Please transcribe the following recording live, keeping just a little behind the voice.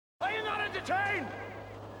entertained?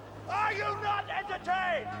 Are you not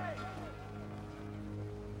entertained?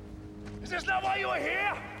 Is this not why you are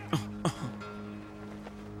here?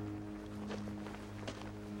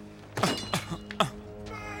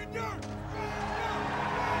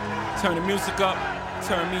 Turn the music up,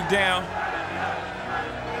 turn me down.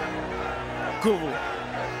 Guru,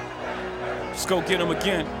 let's go get him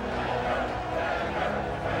again.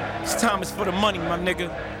 This time is for the money, my nigga.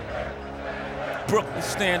 Brooklyn,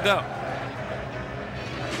 stand up.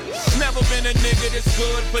 Never been a nigga this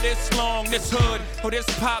good for this long, this hood, or this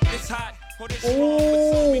pop, this hot, or this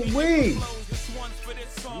Ooh-wee.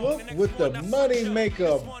 Look what the money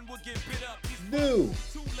maker do.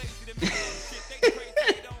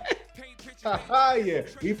 Yeah,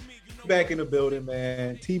 we back in the building,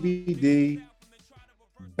 man. TBD,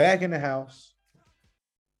 back in the house.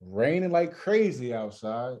 Raining like crazy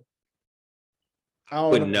outside. I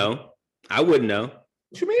wouldn't know. What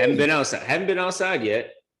you mean? Haven't been outside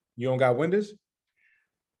yet. You don't got windows?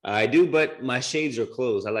 I do, but my shades are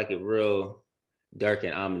closed. I like it real dark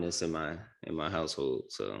and ominous in my household.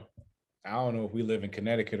 So I don't know if we live in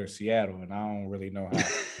Connecticut or Seattle, and I don't really know how.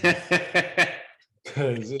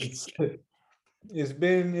 Because it's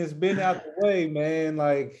been out the way, man.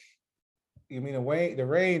 Like, I mean, the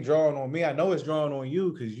rain drawing on me. I know it's drawing on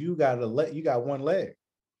you because you got one leg.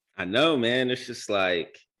 I know, man. It's just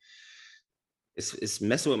like it's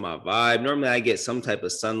messing with my vibe. Normally, I get some type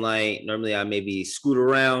of sunlight. Normally, I maybe scoot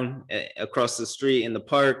around across the street in the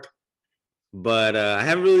park, but I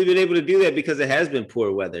haven't really been able to do that because it has been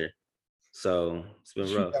poor weather. So it's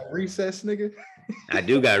been rough. You got recess, nigga. I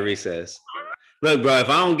do got recess. Look, bro, if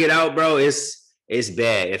I don't get out, bro, it's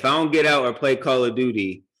bad. If I don't get out or play Call of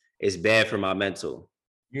Duty, it's bad for my mental.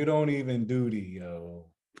 You don't even duty, yo.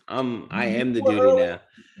 I am the duty now.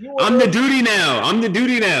 I'm the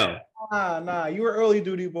duty now. Nah. You were early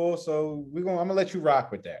duty, boy. So I'm gonna let you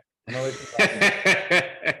rock with that. And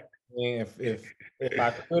if I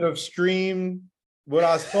could have streamed what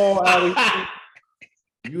I saw,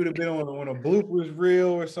 you would have been on when a bloopers reel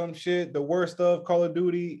or some shit. The worst of Call of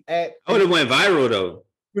Duty at. Oh, it went viral though.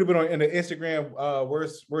 Would have been on in the Instagram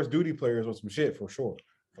worst duty players or some shit for sure.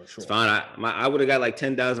 It's fine. I would have got like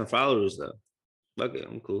 10,000 followers though. Fuck it,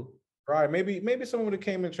 I'm cool. Right? Maybe someone would have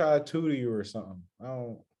came and tried to tutor you or something. I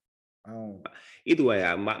don't. Either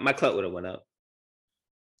way, my clout would have went up.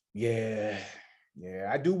 Yeah.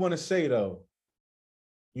 I do want to say though,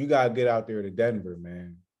 you gotta get out there to Denver,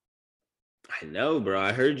 man. I know, bro.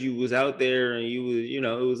 I heard you was out there and you was,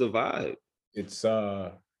 it was a vibe. It's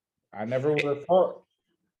I never would have thought.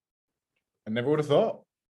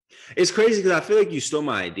 It's crazy because I feel like you stole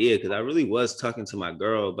my idea because I really was talking to my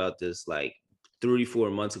girl about this like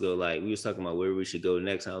 3-4 months ago. Like we was talking about where we should go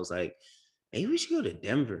next. And I was like, maybe we should go to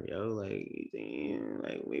Denver, yo. Like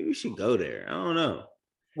maybe we should go there. I don't know.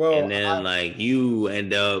 Well, and then like you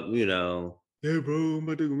end up, hey bro, I'm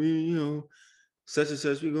about to such and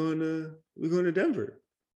such, we're going to Denver.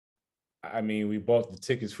 I mean, we bought the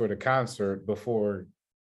tickets for the concert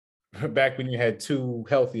back when you had two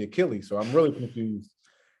healthy Achilles. So I'm really confused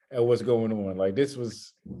at what's going on. Like this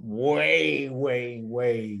was way, way,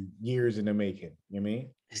 way years in the making. You know what I mean?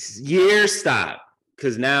 Years, stop.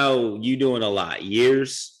 Because now you doing a lot.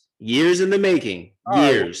 Years in the making.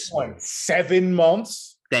 Years. Like 7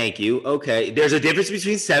 months. Thank you. Okay. There's a difference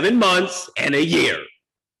between 7 months and a year.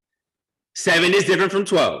 7 is different from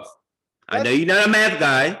 12. I know you're not a math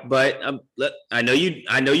guy, but I know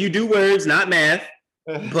you do words, not math.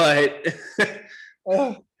 But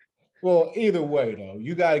well, either way though,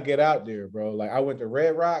 you got to get out there, bro. Like I went to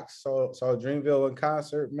Red Rocks, saw Dreamville in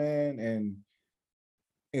concert, man, and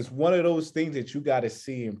it's one of those things that you got to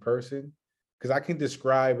see in person because I can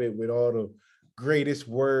describe it with all the greatest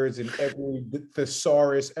words and every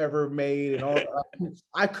thesaurus ever made and all.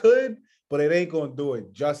 I could. But it ain't gonna do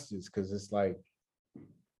it justice because it's like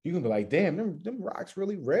you can be like, damn, them rocks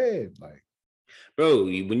really red. Like, bro,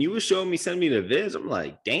 when you were showing me, sending me the vids, I'm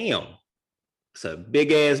like, damn, it's a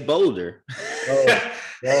big ass boulder. It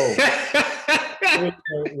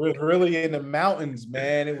was really in the mountains,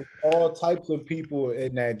 man. It was all types of people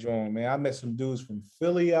in that joint, man. I met some dudes from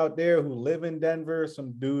Philly out there who live in Denver,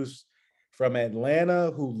 some dudes from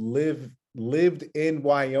Atlanta who lived in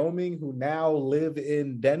Wyoming who now live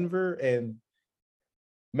in Denver, and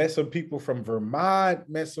met some people from Vermont,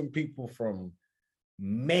 met some people from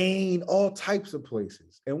Maine, all types of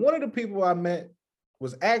places. And one of the people I met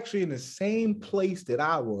was actually in the same place that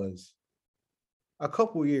I was a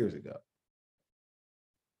couple years ago.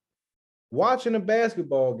 Watching a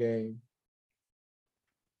basketball game.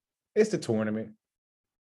 It's the tournament,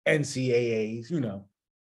 NCAAs,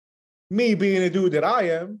 Me being a dude that I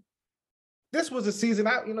am, this was a season.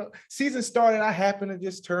 Season started. I happened to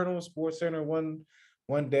just turn on Sports Center one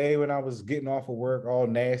day when I was getting off of work, all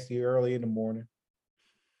nasty early in the morning.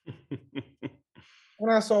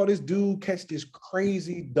 When I saw this dude catch this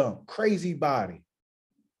crazy dunk, crazy body.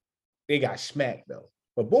 They got smacked though.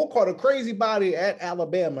 But Bull caught a crazy body at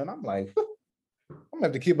Alabama, and I'm like, I'm gonna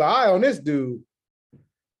have to keep an eye on this dude.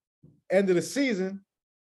 End of the season,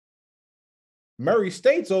 Murray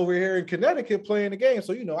State's over here in Connecticut playing the game.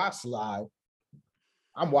 So, I slide.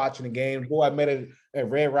 I'm watching the game. Boy, I met it at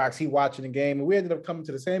Red Rocks. He watching the game. And we ended up coming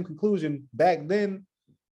to the same conclusion back then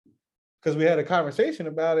because we had a conversation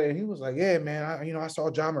about it. And he was like, yeah, man, I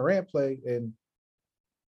saw Ja Morant play. And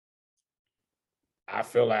I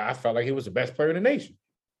felt like he was the best player in the nation.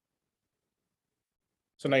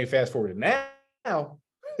 So now you fast forward to now.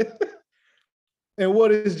 And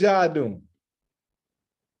what is Ja doing?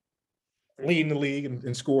 Leading the league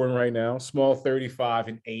in scoring right now. Small 35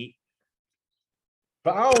 and 8.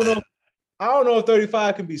 But I don't know if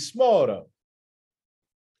 35 can be small though.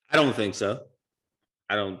 I don't think so.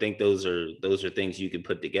 I don't think those are things you can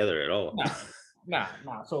put together at all. Nah.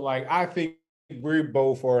 So I think we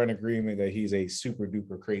both are in agreement that he's a super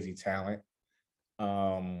duper crazy talent.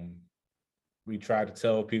 We tried to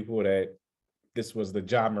tell people that this was the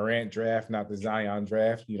Ja Morant draft, not the Zion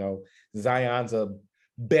draft. Zion's a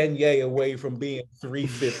beignet away from being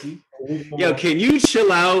 350. Yo, can you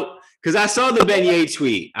chill out? Because I saw the beignet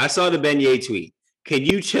tweet. Can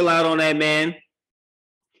you chill out on that, man?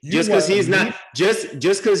 Just because he's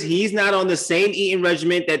not on the same eating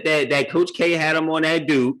regimen that Coach K had him on at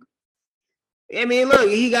Duke. I mean, look,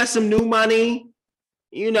 he got some new money.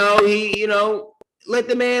 Let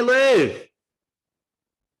the man live.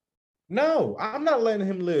 No, I'm not letting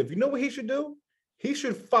him live. You know what he should do? He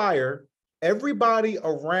should fire everybody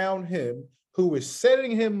around him who is setting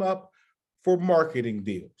him up for marketing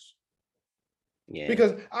deals. Yeah.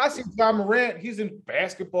 Because I see Ja Morant, he's in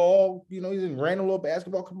basketball, he's in random little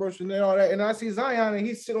basketball commercials and all that. And I see Zion and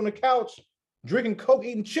he's sitting on the couch drinking Coke,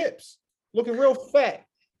 eating chips, looking real fat.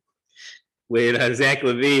 With Zach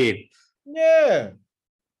LaVine. Yeah.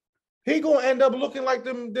 He gonna end up looking like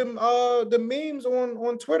the memes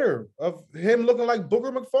on Twitter of him looking like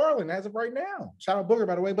Booger McFarland as of right now. Shout out Booger,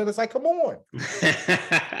 by the way, but it's like, come on. It's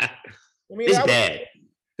bad.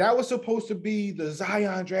 That was supposed to be the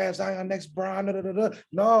Zion draft, Zion next Bron.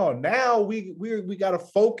 No, now we got to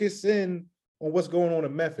focus in on what's going on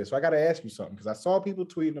in Memphis. So I got to ask you something because I saw people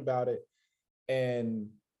tweeting about it, and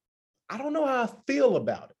I don't know how I feel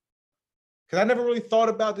about it because I never really thought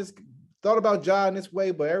about Ja in this way,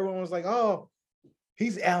 but everyone was like, "Oh,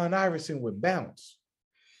 he's Allen Iverson with bounce."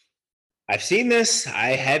 I've seen this.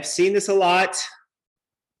 I have seen this a lot.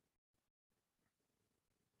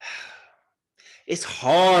 It's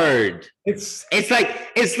hard. It's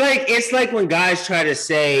like when guys try to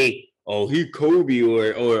say, "Oh, he Kobe,"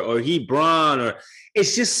 or he Bron, or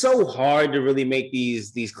it's just so hard to really make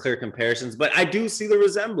these clear comparisons. But I do see the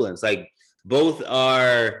resemblance. Like both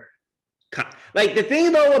are like the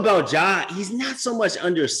thing though about Ja, he's not so much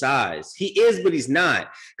undersized. He is, but he's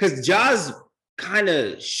not, because Ja's kind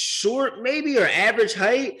of short, maybe, or average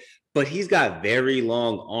height, but he's got very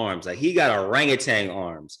long arms. Like he got orangutan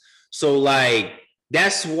arms. So like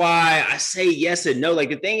that's why I say yes and no. Like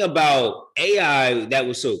the thing about AI that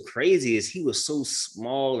was so crazy is he was so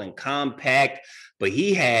small and compact, but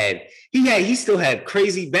he still had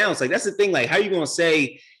crazy bounce. Like that's the thing. Like how are you gonna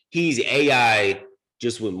say he's AI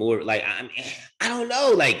just with more? Like I don't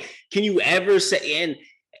know. Like can you ever say? And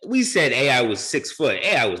we said AI was 6 foot.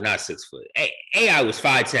 AI was not 6 foot. AI was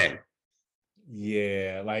 5'10".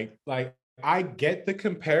 Yeah, like I get the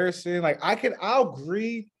comparison. Like I'll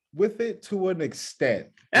agree with it to an extent.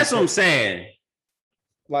 That's what I'm saying.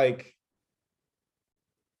 Like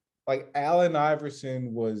Allen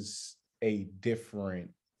Iverson was a different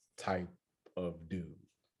type of dude.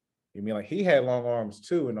 You mean like he had long arms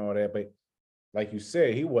too and all that, but like you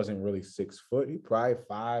said, he wasn't really 6 foot. He probably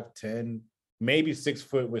 5'10", maybe 6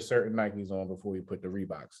 foot with certain Nikes on before he put the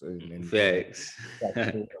Reeboks in. Facts.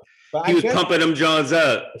 But he was pumping them Johns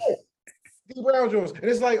up. Steve Brown Jones. And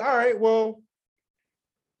it's like, all right, well,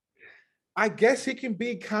 I guess he can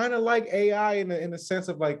be kind of like AI in the sense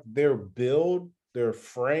of like their build, their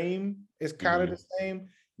frame is kind of the same.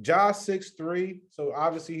 Ja 6'3", so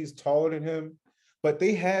obviously he's taller than him, but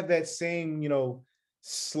they have that same,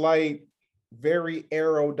 slight, very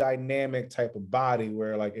aerodynamic type of body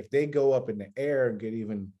where like if they go up in the air and get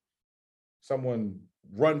even someone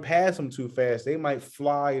run past them too fast, they might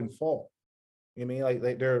fly and fall.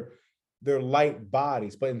 Like they're light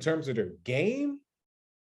bodies, but in terms of their game,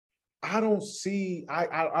 I don't see.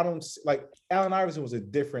 I don't like Allen Iverson was a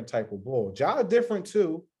different type of ball. Ja different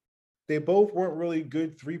too. They both weren't really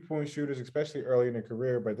good 3-point shooters, especially early in their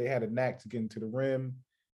career, but they had a knack to get into the rim,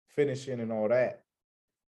 finishing, and all that.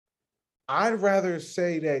 I'd rather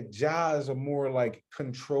say that Ja is a more like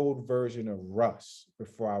controlled version of Russ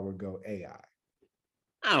before I would go AI.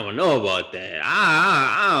 I don't know about that.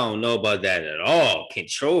 I don't know about that at all.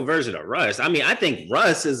 Control version of Russ. I mean, I think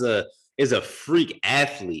Russ is a freak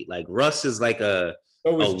athlete. Like Russ is like So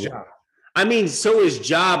is Ja. I mean, so is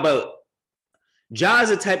Ja, but Ja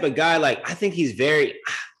is a type of guy. Like I think he's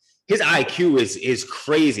his IQ is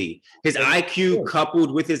crazy. His IQ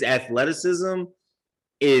coupled with his athleticism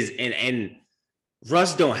is and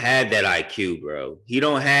Russ don't have that IQ, bro. He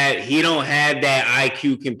don't have that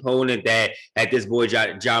IQ component that this boy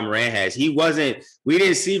Ja Morant has. We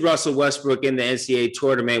didn't see Russell Westbrook in the NCAA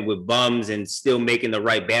tournament with bums and still making the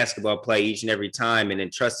right basketball play each and every time and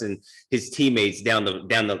then trusting his teammates down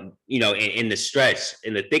the in the stretch,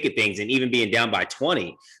 in the thick of things, and even being down by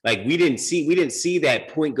 20. Like we didn't see that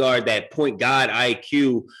point guard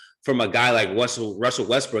IQ from a guy like Russell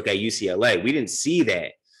Westbrook at UCLA. We didn't see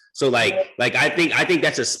that. So like I think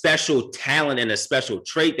that's a special talent and a special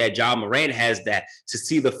trait that Ja Morant has, that to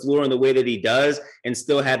see the floor in the way that he does and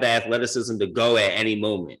still have the athleticism to go at any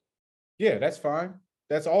moment. Yeah, that's fine.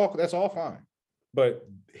 That's all fine. But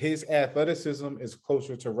his athleticism is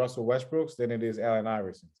closer to Russell Westbrook's than it is Allen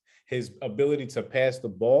Iverson's. His ability to pass the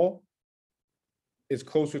ball is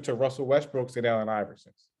closer to Russell Westbrook's than Allen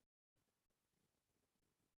Iverson's.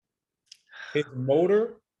 His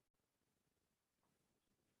motor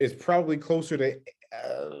is probably closer to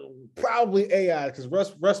probably AI, because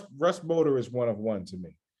Russ motor is one of one to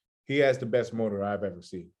me. He has the best motor I've ever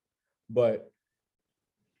seen. But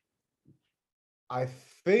I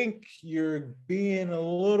think you're being a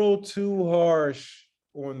little too harsh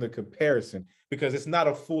on the comparison, because it's not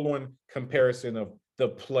a full-on comparison of the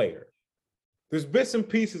player. There's bits and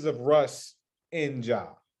pieces of Russ in Ja.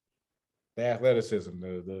 The athleticism,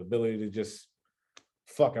 the ability to just,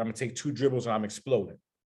 fuck it, I'm gonna take 2 dribbles and I'm exploding.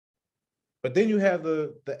 But then you have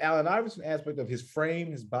the Allen Iverson aspect of his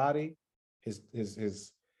frame, his body, his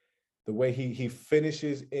the way he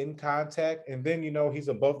finishes in contact, and then he's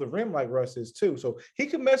above the rim like Russ is too. So he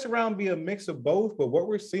can mess around, be a mix of both. But what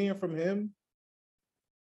we're seeing from him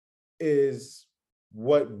is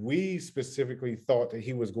what we specifically thought that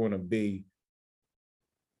he was going to be,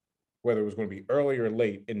 whether it was going to be early or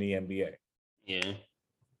late in the NBA. Yeah.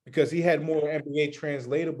 Because he had more NBA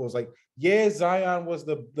translatables. Like, yeah, Zion was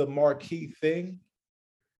the marquee thing,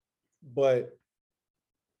 but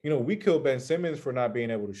we killed Ben Simmons for not being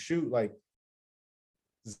able to shoot. Like,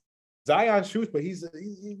 Zion shoots, but he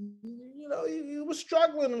was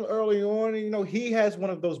struggling early on. And, he has one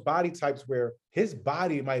of those body types where his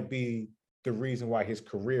body might be the reason why his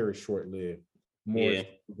career is short-lived more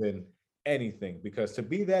than anything. Because to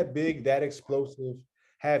be that big, that explosive,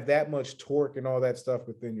 have that much torque and all that stuff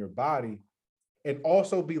within your body, and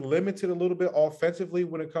also be limited a little bit offensively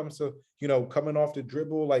when it comes to, coming off the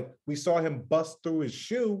dribble. Like, we saw him bust through his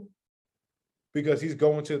shoe because he's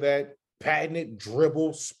going to that patented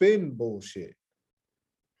dribble spin bullshit.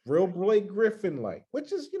 Real Blake Griffin-like,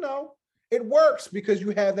 which is, it works because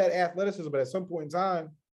you have that athleticism, but at some point in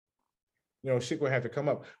time, shit gonna have to come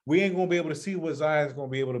up. We ain't gonna be able to see what Zion's gonna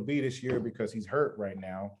be able to be this year because he's hurt right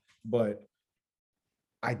now, but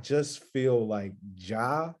I just feel like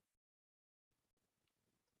Ja,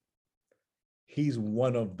 he's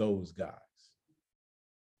one of those guys.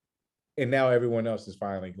 And now everyone else is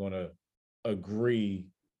finally going to agree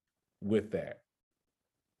with that.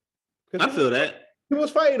 I feel that. People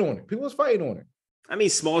was fighting on it. I mean,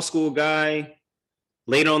 small school guy,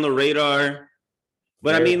 late on the radar.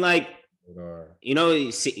 But I mean, like,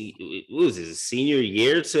 it was his senior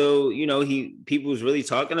year, so people was really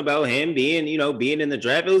talking about him being in the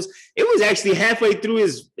draft. It was actually halfway through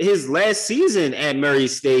his last season at Murray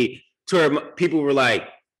State to where people were like,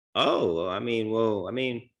 oh, maybe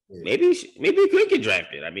he could get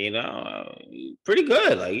drafted. I mean, pretty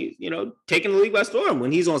good, like, taking the league by storm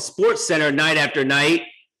when he's on Sports Center night after night,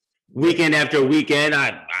 weekend after weekend.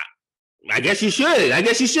 I guess you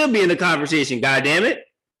should be in the conversation. God damn it.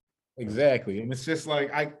 Exactly. And it's just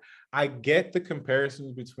like, I get the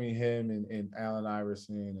comparisons between him and Allen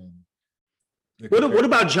Iverson. And what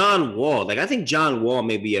about John Wall? Like, I think John Wall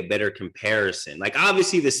may be a better comparison. Like,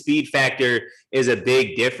 obviously the speed factor is a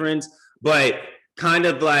big difference, but kind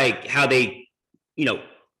of like how they,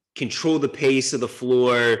 control the pace of the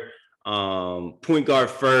floor, point guard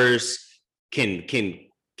first, can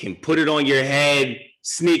put it on your head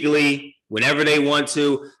sneakily, whenever they want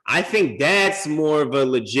to. I think that's more of a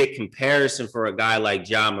legit comparison for a guy like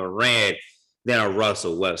Ja Morant than a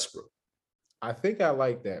Russell Westbrook. I think I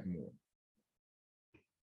like that more.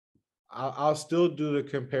 I'll still do the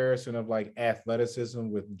comparison of like athleticism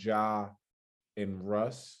with Ja and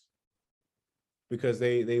Russ, because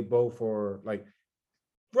they both are like,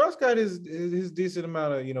 Russ got his decent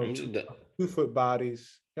amount of 2-foot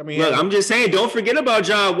bodies. I mean, look, I'm just saying, don't forget about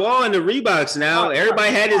John Wall and the Reeboks now.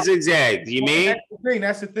 Everybody had his zigzags. You mean?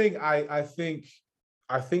 That's the thing. I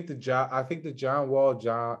think the John Wall,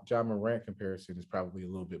 John Morant comparison is probably a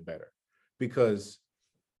little bit better, because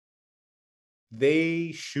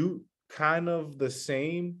they shoot kind of the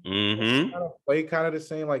same, kind of play kind of the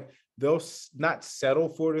same. Like, they'll not settle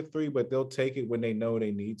for the three, but they'll take it when they know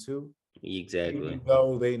they need to. Exactly. Even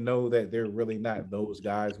though they know that they're really not those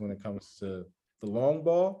guys when it comes to the long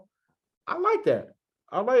ball. I like that.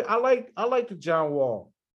 I like the John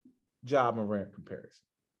Wall, Ja Morant comparison.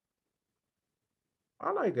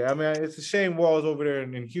 I like that. I mean, it's a shame Wall's over there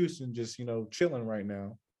in Houston just chilling right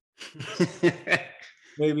now.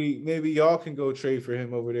 Maybe y'all can go trade for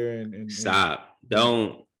him over there and stop.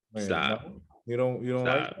 Don't stop. No? You don't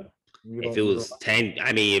like that? If it was 10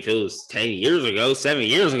 years ago, 7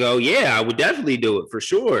 years ago, yeah, I would definitely do it for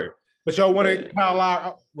sure. But y'all want to Kyle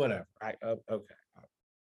Lowry, whatever. Right? Okay.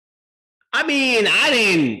 I mean,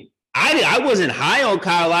 I wasn't high on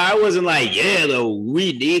Kyle Lowry. I wasn't like, yeah, though,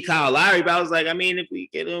 we need Kyle Lowry. But I was like, I mean, if we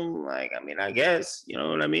get him, like, I mean, I guess, you know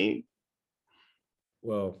what I mean?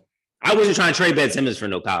 Well, I wasn't trying to trade Ben Simmons for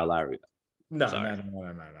no Kyle Lowry. No.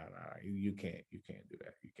 You can't do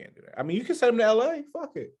that. You can't do that. I mean, you can send him to LA.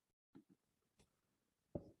 Fuck it.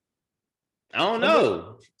 I don't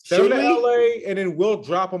know. Send him to LA, and then we'll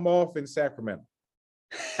drop him off in Sacramento.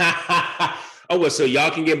 Oh, well, so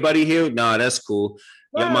y'all can get Buddy Hield? Nah, that's cool.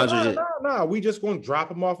 No. We just going to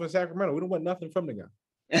drop him off in Sacramento. We don't want nothing from the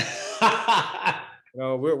guy.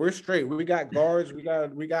 We're straight. We got guards. We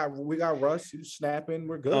got Russ. He's snapping.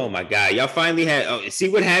 We're good. Oh my God, y'all finally had. See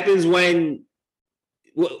what happens when.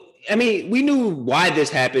 Well, I mean, we knew why this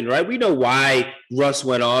happened, right? We know why Russ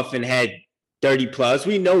went off and had 30 plus.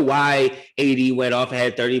 We know why AD went off and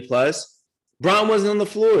had 30 plus. Bron wasn't on the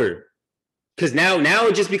floor, because now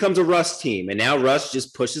it just becomes a Russ team, and now Russ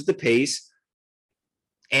just pushes the pace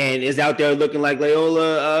and is out there looking like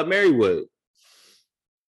Loyola Marywood.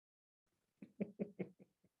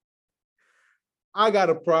 I got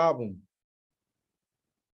a problem.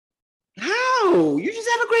 How? You just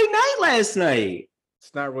had a great night last night.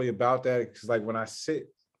 It's not really about that, because like when I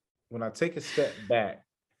take a step back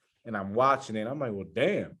and I'm watching it, I'm like, well,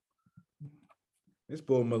 damn. This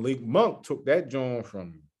boy Malik Monk shot that joint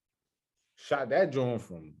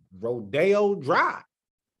from Rodeo Drive.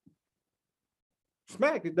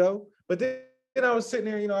 Smacked it though. But then I was sitting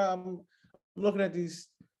there, I'm looking at these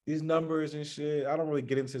numbers and shit. I don't really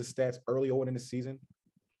get into the stats early on in the season,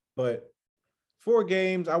 but 4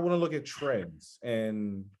 games, I want to look at trends.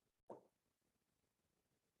 And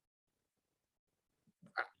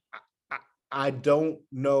I don't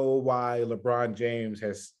know why LeBron James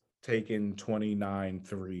has taken 29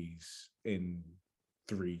 threes in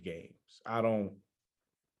 3 games. I don't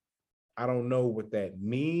know what that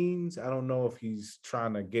means. I don't know if he's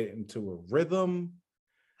trying to get into a rhythm.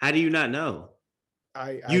 How do you not know?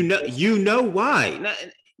 You know why.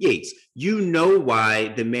 Yates, you know why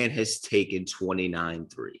the man has taken 29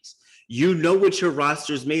 threes. You know what your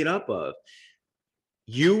roster is made up of.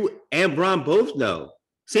 You and Bron both know.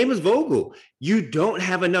 Same as Vogel. You don't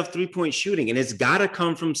have enough 3-point shooting, and it's got to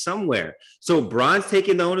come from somewhere. So Bron's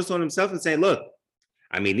taking the onus on himself and saying, look,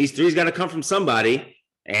 I mean, these threes got to come from somebody.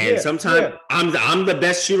 And sometimes I'm the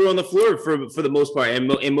best shooter on the floor for the most part,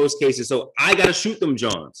 in most cases. So I got to shoot them,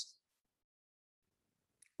 Johns.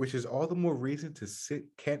 Which is all the more reason to sit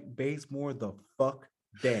Kent Bazemore the fuck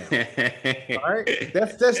down. All right?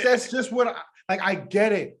 That's just what I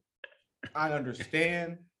get it. I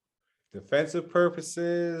understand. Defensive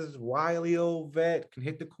purposes, wily old vet can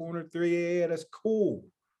hit the corner 3. Yeah, that's cool.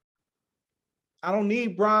 I don't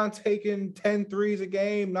need Bron taking 10 threes a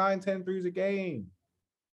game, 10 threes a game.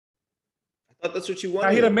 I thought that's what you wanted.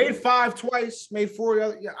 I hit him, made 5 twice, made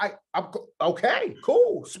 4. Yeah, I'm okay,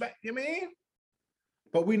 cool. You mean?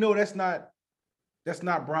 But we know that's not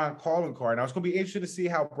Bron calling card. Now it's gonna be interesting to see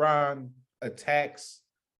how Bron attacks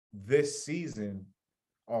this season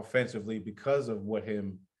offensively, because of what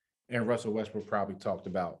him and Russell Westbrook probably talked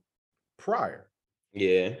about prior.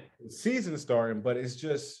 Yeah. The season starting, but it's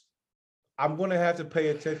just, I'm going to have to pay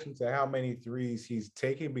attention to how many threes he's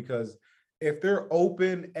taking, because if they're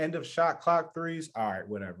open end of shot clock threes, all right,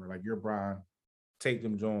 whatever. Like, you're Bron, take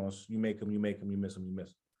them Jones. You make them, you miss them, you miss them.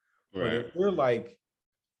 But if we're like,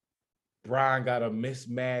 Brian got a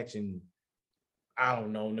mismatch and I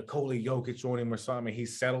don't know, Nikola Jokic on him or something, he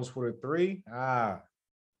settles for the 3.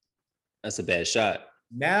 That's a bad shot.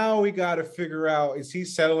 Now we got to figure out, is he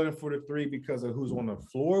settling for the 3 because of who's on the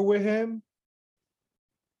floor with him?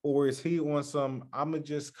 Or is he on some, I'm going to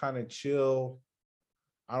just kind of chill.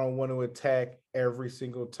 I don't want to attack every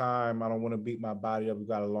single time. I don't want to beat my body up. We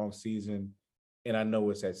got a long season, and I know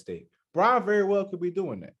it's at stake. Brian very well could be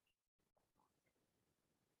doing that.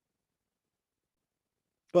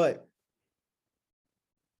 But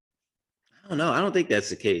I don't know. I don't think that's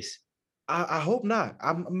the case. I hope not.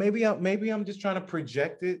 Maybe I'm just trying to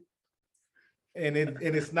project it. And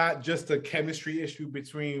it's not just a chemistry issue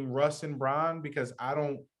between Russ and Bron, because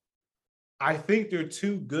I think they're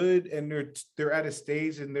too good and they're at a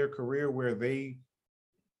stage in their career where they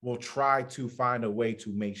will try to find a way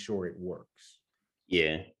to make sure it works.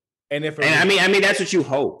 Yeah. And I mean that's what you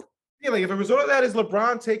hope. Yeah, like if a result of that is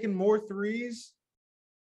LeBron taking more threes,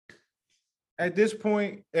 at this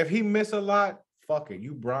point, if he miss a lot, fuck it,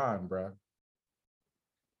 you Bron, bro.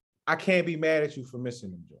 I can't be mad at you for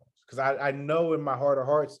missing them, Jones, because I know in my heart of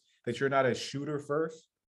hearts that you're not a shooter first.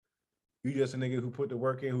 You just a nigga who put the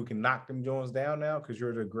work in, who can knock them Jones down now because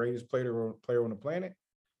you're the greatest player on the planet,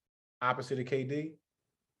 opposite of KD.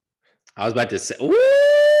 I was about to say, woo!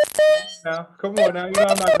 Now, come on now. You know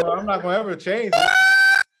I'm not gonna ever change it.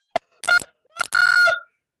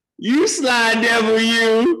 You slide devil,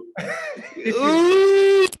 you.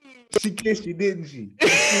 Ooh. She kissed you, didn't she?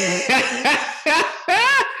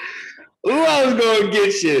 Ooh, I was gonna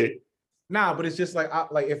get you. Nah, but it's just like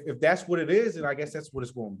if that's what it is, then I guess that's what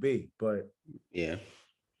it's gonna be. But yeah,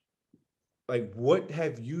 like, what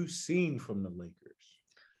have you seen from the Lakers?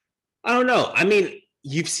 I don't know. I mean,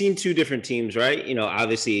 you've seen two different teams, right? You know,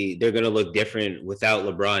 obviously they're gonna look different without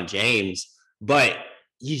LeBron James, but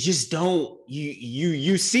you just don't.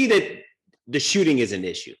 You see that the shooting is an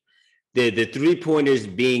issue. The 3-pointers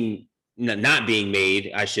being not being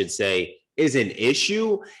made, I should say, is an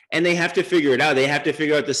issue, and they have to figure it out. They have to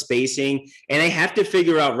figure out the spacing, and they have to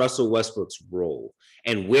figure out Russell Westbrook's role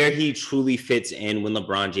and where he truly fits in when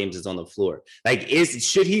LeBron James is on the floor. Like,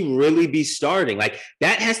 should he really be starting? Like,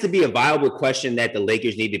 that has to be a viable question that the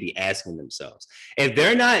Lakers need to be asking themselves. If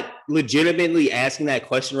they're not legitimately asking that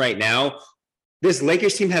question right now, this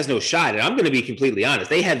Lakers team has no shot. And I'm going to be completely honest.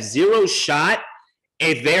 They have zero shot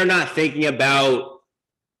if they're not thinking about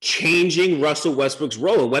changing Russell Westbrook's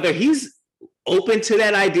role. And whether he's open to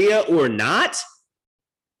that idea or not,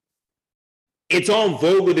 it's on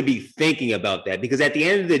Vogel to be thinking about that, because at the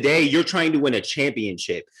end of the day, you're trying to win a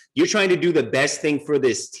championship. You're trying to do the best thing for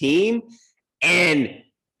this team. And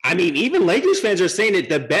I mean, even Lakers fans are saying that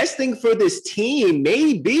the best thing for this team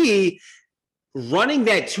may be running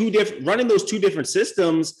those two different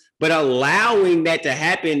systems, but allowing that to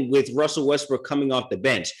happen with Russell Westbrook coming off the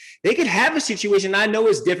bench. They could have a situation. I know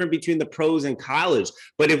it's different between the pros and college,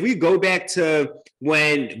 but if we go back to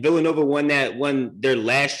when Villanova won their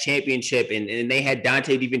last championship and they had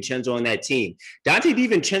Dante DiVincenzo on that team. Dante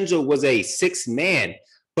DiVincenzo was a 6th man,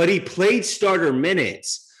 but he played starter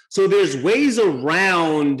minutes. So there's ways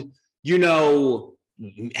around, you know,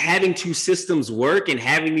 having two systems work and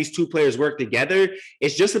having these two players work together.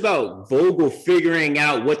 It's just about Vogel figuring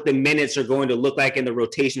out what the minutes are going to look like and the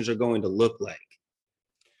rotations are going to look like.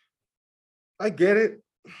 I get it.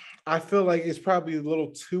 I feel like it's probably a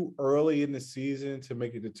little too early in the season to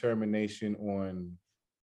make a determination on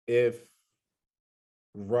if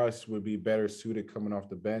Russ would be better suited coming off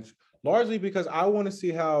the bench, largely because I want to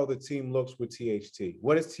see how the team looks with THT.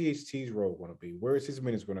 What is THT's role going to be? Where is his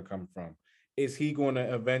minutes going to come from? Is he going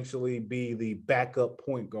to eventually be the backup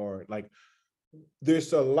point guard? Like,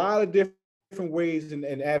 there's a lot of different ways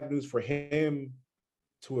and avenues for him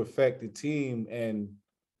to affect the team. And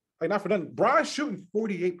like, not for nothing, Bron's shooting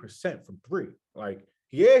 48% from 3. Like,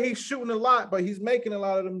 yeah, he's shooting a lot, but he's making a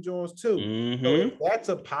lot of them Jones too. Mm-hmm. So if that's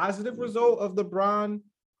a positive result of the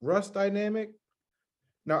Bron-Russ dynamic.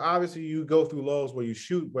 Now, obviously, you go through lows where you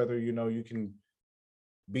shoot, whether, you know, you can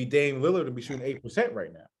be Dame Lillard and be shooting 8%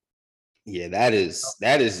 right now. Yeah, that's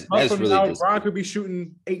really now, Bron could be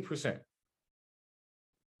shooting 8%.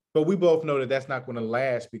 But we both know that that's not going to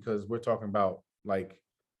last, because we're talking about like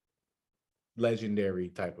legendary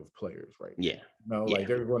type of players, right? Yeah. No, like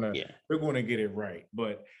they're going to get it right.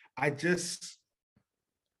 But I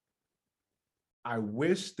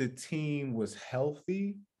wish the team was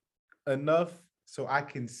healthy enough so I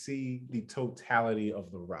can see the totality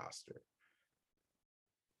of the roster.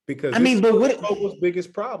 Because but what Vogel's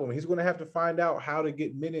biggest problem? He's going to have to find out how to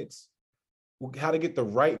get minutes, how to get the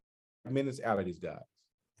right minutes out of these guys.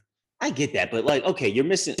 I get that, but like, okay, you're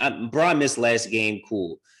missing. Bron missed last game.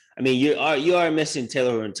 Cool. I mean, you are missing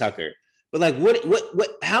Taylor and Tucker. But like, what?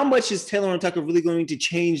 How much is Taylor and Tucker really going to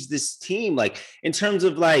change this team? Like, in terms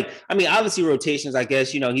of like, I mean, obviously rotations. I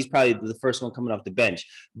guess he's probably the first one coming off the bench.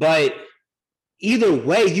 But either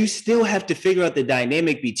way, you still have to figure out the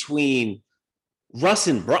dynamic between Russ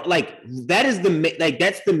and Bron. Like, that's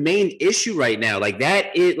the main issue right now. Like,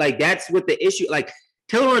 that's what the issue. Like,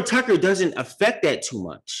 Taylor and Tucker doesn't affect that too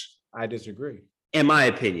much. I disagree. In my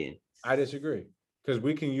opinion. I disagree. Because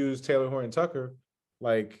we can use Taylor Horton Tucker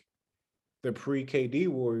like the pre-KD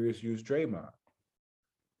Warriors use Draymond.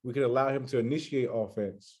 We could allow him to initiate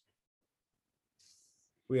offense.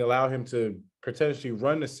 We allow him to potentially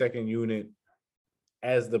run the second unit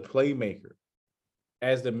as the playmaker,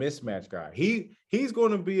 as the mismatch guy. He's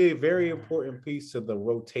going to be a very important piece to the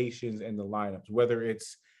rotations and the lineups, whether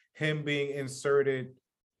it's him being inserted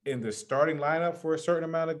in the starting lineup for a certain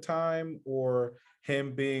amount of time or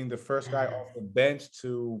him being the first guy off the bench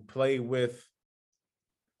to play with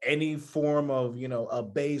any form of, a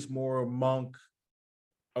Bazemore, Monk,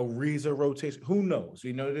 a Ariza rotation. Who knows?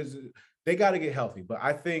 They got to get healthy. But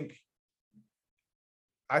I think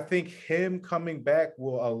him coming back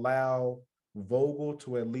will allow Vogel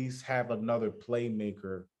to at least have another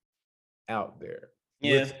playmaker out there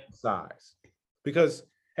with size. Because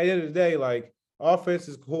at the end of the day, like, offense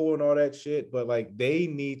is cool and all that shit, but like they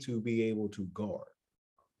need to be able to guard.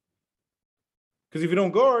 Because if you don't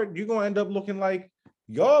guard, you're gonna end up looking like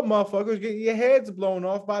y'all motherfuckers getting your heads blown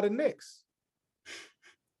off by the Knicks.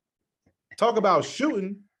 Talk about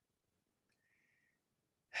shooting.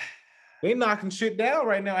 They knocking shit down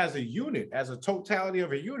right now as a unit, as a totality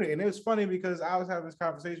of a unit. And it was funny because I was having this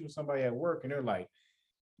conversation with somebody at work, and they're like,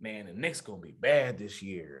 man, the Knicks gonna be bad this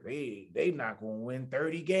year. They not gonna win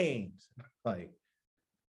 30 games. Like,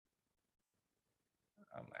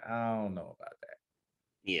 I don't know about that.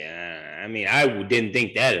 Yeah, I mean, I didn't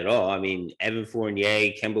think that at all. I mean, Evan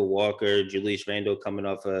Fournier, Kemba Walker, Julius Randle coming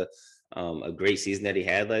off a great season that he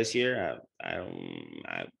had last year. I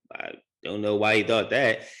don't know why he thought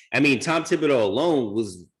that. I mean, Tom Thibodeau alone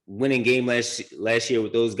was winning game last year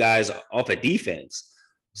with those guys off of defense.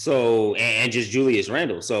 So, and just Julius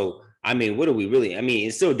Randle. So, I mean, what are we really? I mean,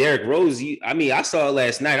 it's still Derrick Rose. I saw it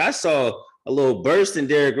last night. I saw a little burst in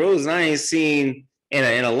Derrick Rose, and I ain't seen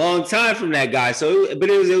in a long time from that guy. So, but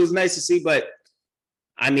it was nice to see. But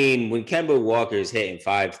I mean, when Kemba Walker's hitting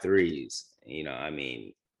 5 threes, I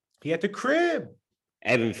mean, he at the crib.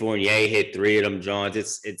 Evan Fournier hit 3 of them, Johns.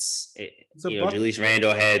 It's Julius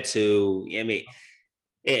Randle had 2. I mean,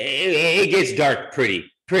 it gets dark pretty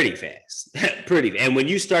fast, And when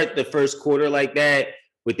you start the first quarter like that,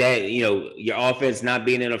 with that, your offense not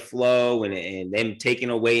being in a flow and them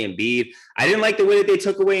taking away Embiid. I didn't like the way that they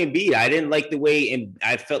took away Embiid. I didn't like the way, and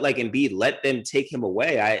I felt like Embiid let them take him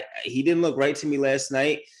away. He didn't look right to me last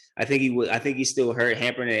night. I think he's still hurt,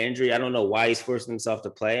 hampering an injury. I don't know why he's forcing himself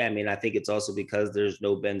to play. I mean, I think it's also because there's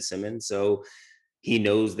no Ben Simmons. So he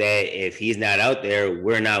knows that if he's not out there,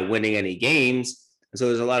 we're not winning any games. And so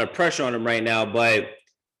there's a lot of pressure on him right now, but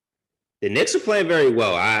the Knicks are playing very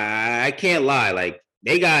well. I can't lie. Like,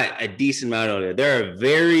 they got a decent amount on there. They're a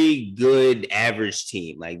very good average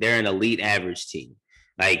team. Like, they're an elite average team.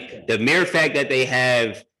 Like, the mere fact that they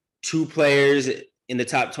have 2 players in the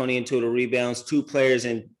top 20 in total rebounds, 2 players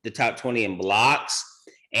in the top 20 in blocks,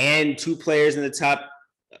 and 2 players in the top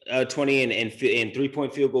 20 in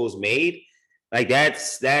 3-point field goals made. Like,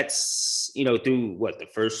 that's through the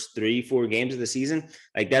first 3-4 games of the season.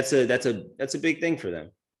 Like, that's a big thing for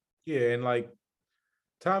them. Yeah, and like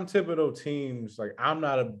Tom Thibodeau teams, like I'm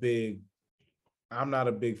not a big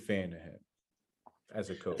fan of him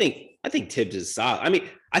as a coach. I think Tibbs is solid. I mean,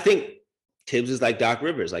 I think Tibbs is like Doc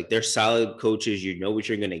Rivers. Like, they're solid coaches. You know what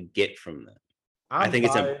you're gonna get from them.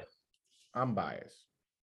 I'm biased.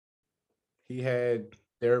 He had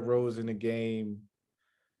Derrick Rose in the game,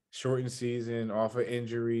 shortened season, off of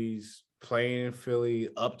injuries, playing in Philly,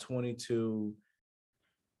 up 22.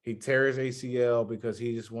 He tears ACL because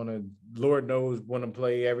he just want to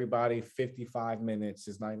play everybody 55 minutes.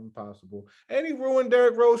 It's not even possible. And he ruined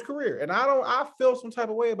Derrick Rose's career. And I feel some type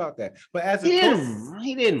of way about that. But as he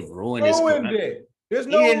didn't ruin his career. There's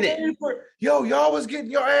no way for y'all was getting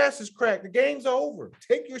your asses cracked. The game's over.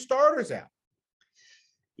 Take your starters out.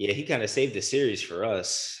 Yeah, he kind of saved the series for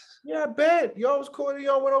us. Yeah, I bet. Y'all was cool.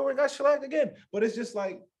 Y'all went over and got shellacked again. But it's just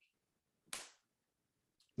like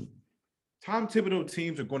Tom Thibodeau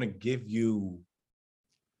teams are going to give you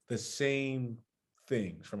the same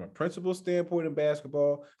things from a principle standpoint in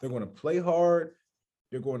basketball. They're going to play hard.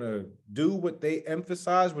 They're going to do what they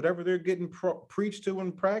emphasize, whatever they're getting preached to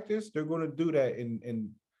in practice. They're going to do that in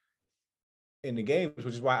in the games,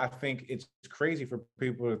 which is why I think it's crazy for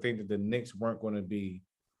people to think that the Knicks weren't going to be,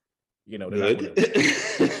 they're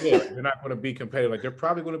not going to be competitive. Like they're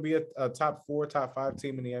probably going to be a top 4, top 5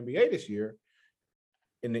 team in the NBA this year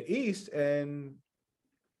in the East. And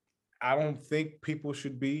I don't think people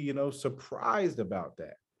should be, surprised about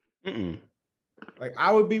that. Mm-mm. Like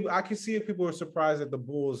I can see if people are surprised at the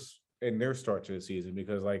Bulls in their start to the season,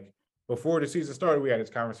 because like before the season started, we had this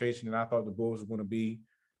conversation and I thought the Bulls were going to be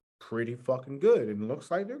pretty fucking good. And it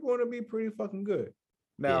looks like they're going to be pretty fucking good.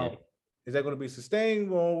 Now, is that going to be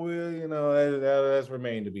sustained? Well, that's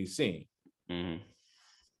remained to be seen. Mm-hmm.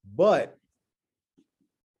 But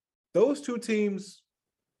those two teams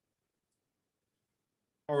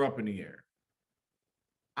are up in the air.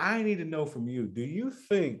 I need to know from you, do you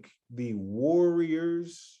think the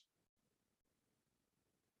Warriors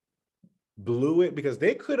blew it? Because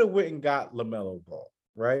they could have went and got LaMelo Ball,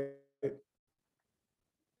 right?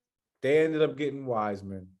 They ended up getting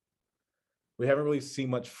Wiseman. We haven't really seen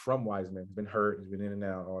much from Wiseman. He's been hurt. He's been in and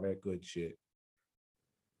out, all that good shit.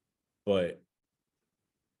 But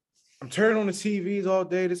I'm turning on the TVs all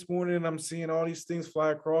day this morning and I'm seeing all these things fly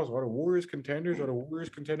across. Are the Warriors contenders? Are the Warriors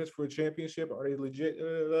contenders for a championship? Are they legit?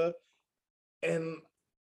 And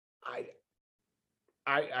I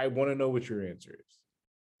want to know what your answer is.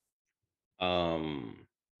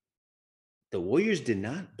 The Warriors did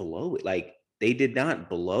not blow it. Like they did not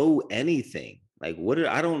blow anything. Like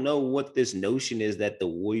I don't know what this notion is that the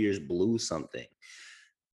Warriors blew something.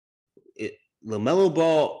 LaMelo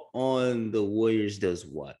Ball on the Warriors does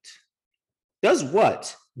what? Does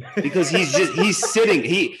what? Because he's sitting.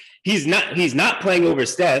 He's not playing over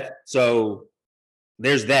Steph. So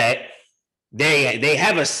there's that. They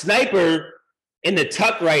have a sniper in the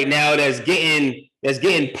tuck right now that's getting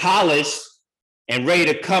polished and ready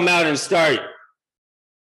to come out and start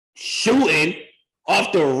shooting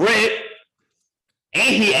off the rip.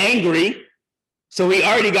 And he angry. So he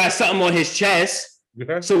already got something on his chest.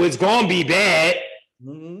 Yeah. So it's gonna be bad.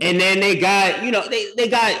 Mm-hmm. And then they got,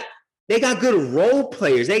 they got good role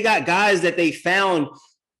players. They got guys that they found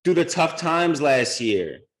through the tough times last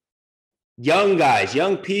year. Young guys,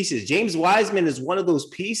 young pieces. James Wiseman is one of those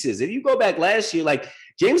pieces. If you go back last year, like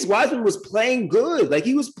James Wiseman was playing good. Like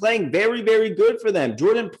he was playing very, very good for them.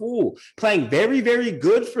 Jordan Poole playing very, very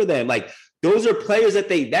good for them. Like those are players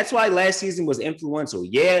that's why last season was influential.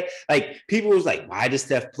 Yeah. Like people was like, why does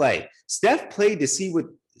Steph play? Steph played to see what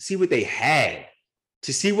they had,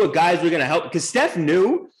 to see what guys were going to help. Because Steph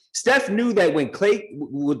knew that when Klay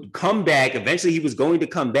would come back, eventually he was going to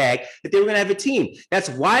come back, that they were going to have a team. That's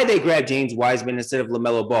why they grabbed James Wiseman instead of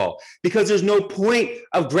LaMelo Ball, because there's no point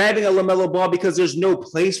of grabbing a LaMelo Ball because there's no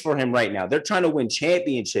place for him right now. They're trying to win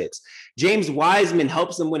championships. James Wiseman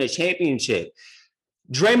helps them win a championship.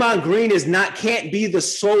 Draymond Green can't be the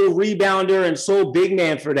sole rebounder and sole big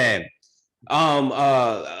man for them.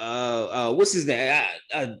 What's his name?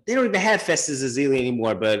 They don't even have Festus Ezeli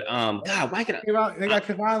anymore, but God, why can they got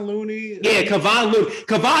Kevon Looney? Yeah, Kevon Looney.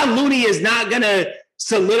 Kevon Looney is not gonna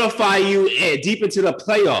solidify you deep into the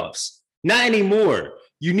playoffs. Not anymore.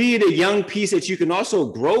 You need a young piece that you can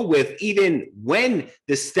also grow with, even when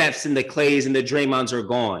the Stephs and the Clays and the Draymonds are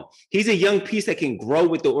gone. He's a young piece that can grow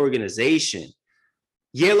with the organization.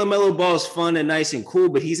 Yeah, LaMelo Ball is fun and nice and cool,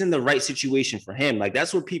 but he's in the right situation for him. Like,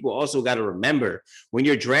 that's what people also got to remember. When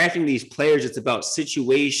you're drafting these players, it's about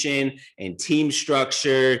situation and team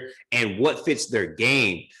structure and what fits their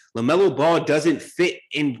game. LaMelo Ball doesn't fit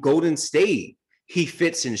in Golden State. He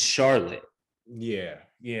fits in Charlotte. Yeah.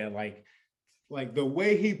 Like the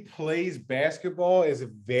way he plays basketball is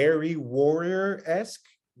very Warrior-esque,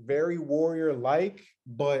 very Warrior-like,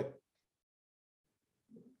 but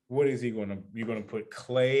what is he going to? You're going to put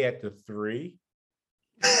Klay at the 3?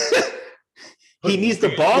 He needs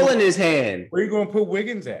the ball in his hand. Where are you going to put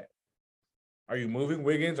Wiggins at? Are you moving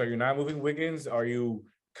Wiggins? Are you not moving Wiggins? Are you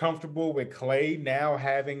comfortable with Klay now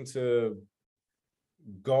having to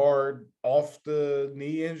guard off the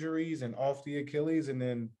knee injuries and off the Achilles? And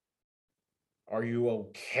then are you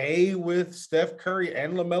okay with Steph Curry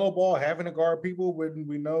and LaMelo Ball having to guard people when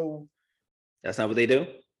we know that's not what they do?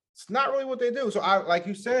 It's not really what they do. So like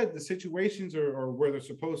you said, the situations are where they're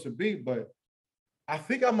supposed to be, but I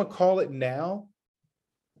think I'm going to call it now.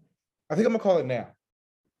 I think I want to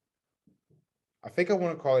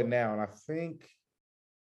call it now. And I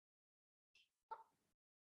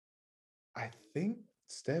think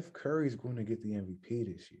Steph Curry's going to get the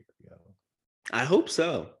MVP this year, yo. I hope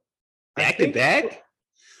so. Back to back?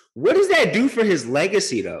 What does that do for his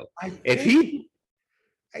legacy, though? I think he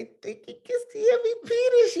gets the MVP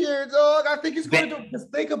this year, dog. I think he's going to do.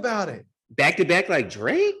 Just think about it. Back to back like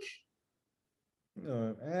Drake?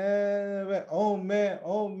 Oh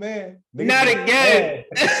man. Not Niggas again.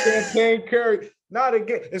 Champagne Curry. Not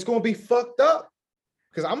again. It's gonna be fucked up.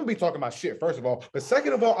 Because I'm gonna be talking about shit, first of all. But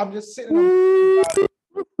second of all, I'm just sitting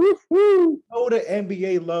know the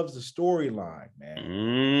NBA loves the storyline,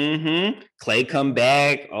 man. Clay come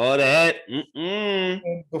back, all that. And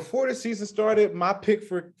before the season started, my pick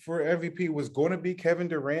for MVP was going to be Kevin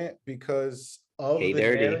Durant because of the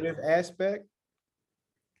narrative aspect.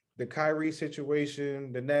 The Kyrie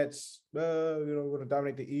situation, the Nets, going to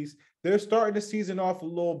dominate the East. They're starting the season off a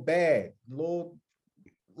little bad, a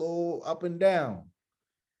little up and down.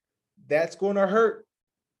 That's going to hurt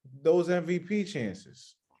those MVP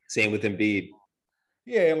chances. Same with Embiid.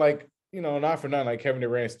 Yeah, and like, not for nothing, like Kevin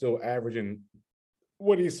Durant's still averaging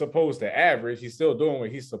what he's supposed to average. He's still doing what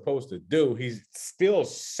he's supposed to do. He's still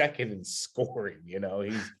second in scoring,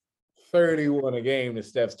 he's 31 a game to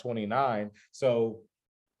Steph's 29. So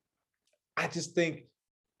I just think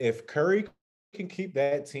if Curry can keep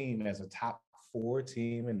that team as a top 4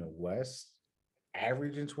 team in the West,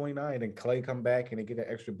 averaging 29, and Clay come back and they get an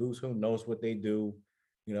extra boost, who knows what they do.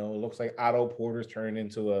 It looks like Otto Porter's turning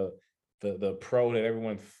into the pro that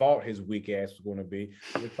everyone thought his weak ass was going to be.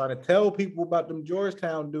 They're trying to tell people about them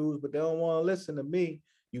Georgetown dudes, but they don't want to listen to me.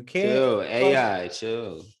 You can't. Chill, AI,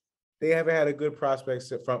 chill. They haven't had a good prospect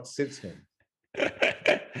since him.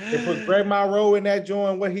 They put Greg Monroe in that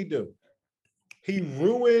joint. What he do? He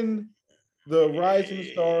ruined the Rising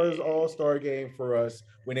Stars All-Star game for us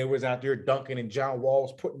when they was out there dunking and John Wall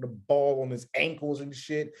was putting the ball on his ankles and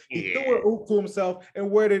shit. He threw an oop to himself. And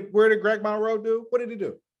where did Greg Monroe do? What did he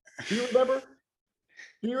do? Do you remember?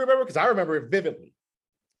 Because I remember it vividly.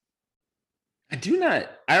 I do not.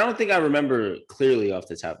 I don't think I remember clearly off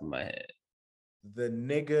the top of my head. The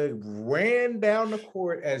nigga ran down the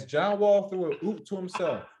court as John Wall threw an oop to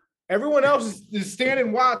himself. Everyone else is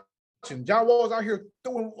standing watching. John Wall's out here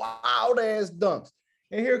doing wild ass dunks.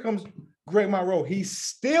 And here comes Greg Monroe. He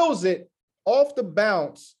steals it off the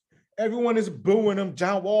bounce. Everyone is booing him.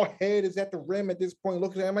 John Wall's head is at the rim at this point.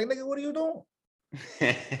 Looking at him like, nigga, what are you doing?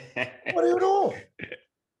 What are you doing?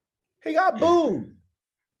 He got booed.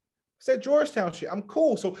 Said Georgetown shit. I'm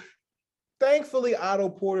cool. So thankfully, Otto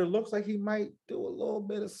Porter looks like he might do a little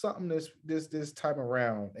bit of something this time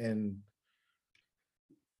around. And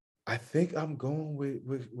I think I'm going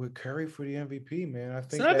with Curry for the MVP, man. I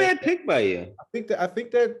think it's not a bad pick by you. I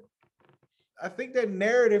think that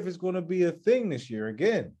narrative is going to be a thing this year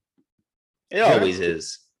again. It always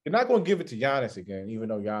is. You're not going to give it to Giannis again, even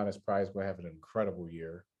though Giannis probably is going to have an incredible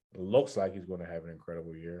year. It looks like he's going to have an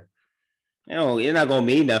incredible year. You're not going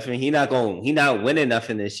to mean nothing. He not winning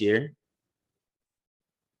nothing this year.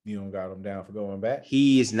 You don't got him down for going back?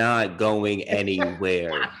 He's not going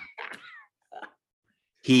anywhere.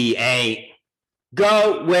 He ain't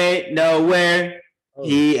going nowhere. Oh.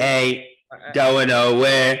 He ain't going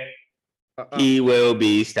nowhere. He will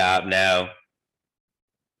be stopped now.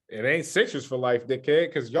 It ain't Sixers for life,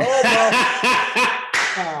 dickhead, because y'all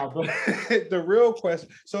but the real question.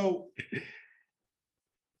 So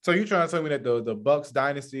you trying to tell me that the Bucks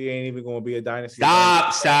dynasty ain't even going to be a dynasty? Stop.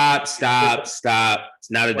 It's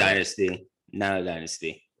not a dynasty. Not a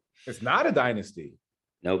dynasty. It's not a dynasty.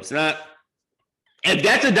 Nope, it's not. If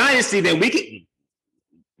that's a dynasty, then we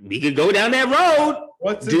could go down that road.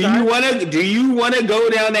 Do you want to go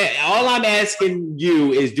down that? All I'm asking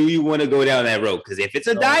you is, do you want to go down that road? Because if it's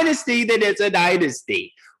a dynasty, then it's a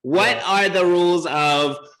dynasty. What are the rules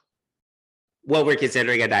of what we're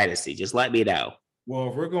considering a dynasty? Just let me know. Well,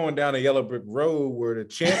 if we're going down a yellow brick road where the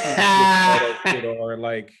champions are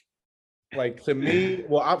like to me,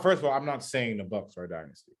 well, first of all, I'm not saying the Bucks are a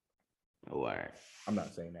dynasty. Oh, all right. I'm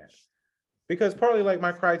not saying that. Because partly like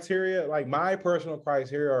my criteria, like my personal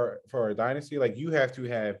criteria for a dynasty, like you have to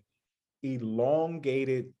have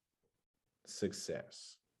elongated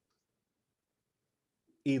success,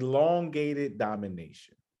 elongated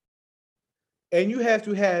domination. And you have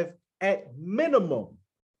to have at minimum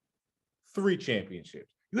 3 championships.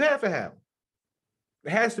 You have to have them.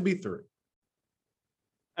 It has to be 3.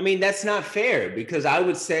 I mean, that's not fair because I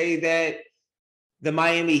would say that the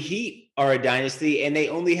Miami Heat are a dynasty and they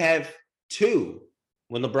only have 2.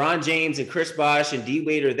 When LeBron James and Chris Bosh and D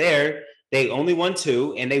Wade are there, they only won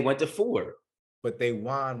 2 and they went to 4. But they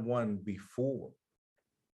won 1 before.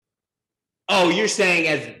 Oh, you're saying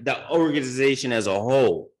as the organization as a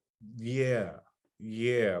whole? Yeah,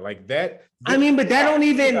 like that. I mean, but that don't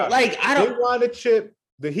even like I don't. They won the chip.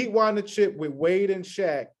 The Heat won the chip with Wade and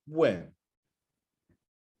Shaq. When?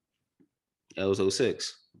 It was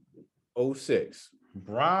 06. 06.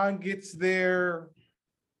 Bron gets there.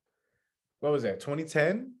 What was that?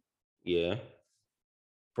 2010? Yeah.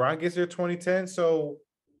 Bron gets there 2010, so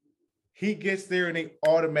he gets there and they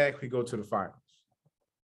automatically go to the finals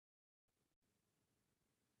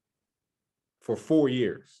for 4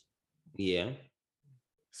 years. Yeah.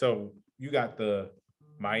 So you got the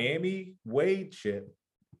Miami Wade chip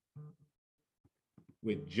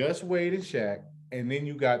with just Wade and Shaq, and then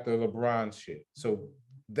you got the LeBron shit. So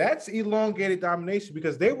that's elongated domination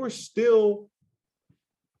because they were still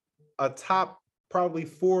a top probably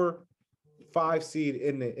 4-5 seed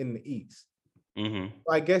in the East. Mm-hmm.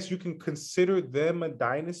 I guess you can consider them a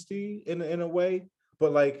dynasty in a way,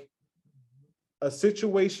 but like a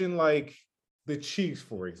situation like the Chiefs,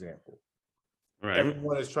 for example, Right.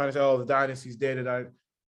 everyone is trying to say, "Oh, the dynasty's dead."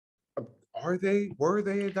 Are they? Were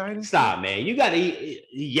they a dynasty? Stop, man. You gotta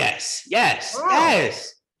yes.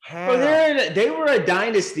 How? Bro, they were a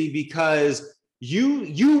dynasty because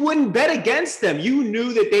you wouldn't bet against them. You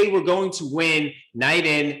knew that they were going to win night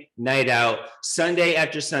in, night out, Sunday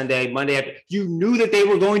after Sunday, Monday after. You knew that they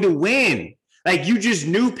were going to win. Like you just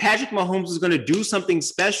knew Patrick Mahomes was going to do something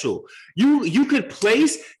special. You could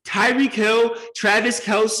place Tyreek Hill, Travis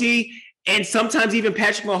Kelce, and sometimes even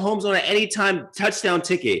Patrick Mahomes on an anytime touchdown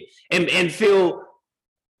ticket and feel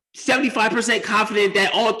 75% confident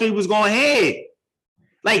that all three was going ahead.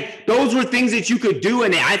 Like those were things that you could do.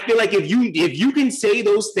 And I feel like if you can say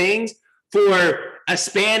those things for a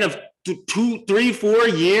span of 2, 3, 4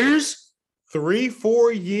 years.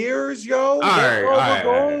 3-4 years, yo. All right, we're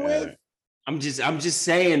going with. I'm just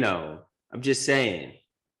saying though. I'm just saying.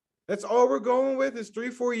 That's all we're going with is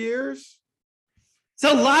 3-4 years.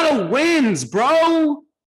 It's a lot of wins, bro.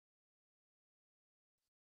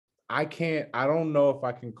 I don't know if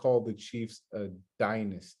I can call the Chiefs a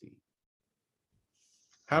dynasty.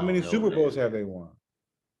 How many Super Bowls have they won?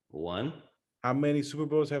 1. How many Super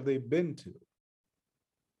Bowls have they been to?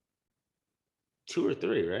 2 or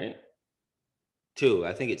 3, right? 2.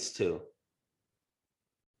 I think it's 2.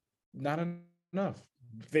 Not enough.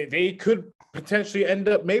 They could potentially end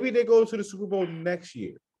up, maybe they go to the Super Bowl next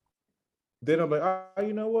year. Then I'm like, oh,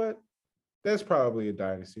 you know what? That's probably a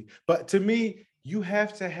dynasty. But to me, you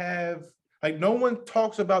have to have, like, no one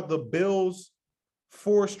talks about the Bills'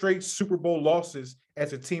 4 straight Super Bowl losses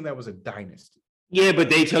as a team that was a dynasty. Yeah, but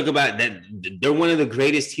they talk about that they're one of the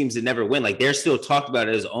greatest teams that never win. Like they're still talked about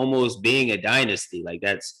it as almost being a dynasty.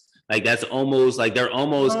 That's almost like they're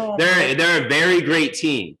a very great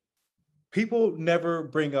team. People never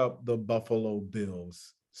bring up the Buffalo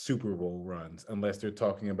Bills Super Bowl runs unless they're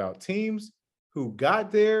talking about teams who got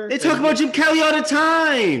there. They talk about Jim Kelly all the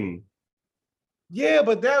time. Yeah,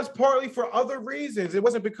 but that was partly for other reasons. It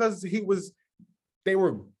wasn't because they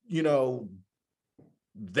were,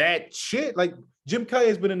 that shit. Like Jim Kelly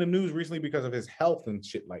has been in the news recently because of his health and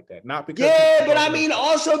shit like that. Not because but I mean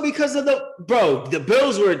also because of the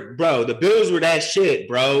Bills were that shit,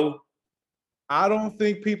 bro. I don't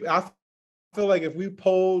think I feel like if we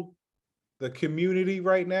polled the community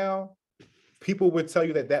right now, people would tell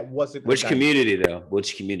you that wasn't. Which community though?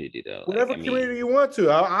 Whatever community you want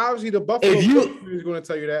to. Obviously, the Buffalo community is going to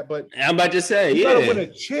tell you that. But I'm about to say, you gotta win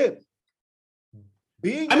a chip.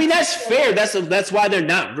 That's fair. That's why they're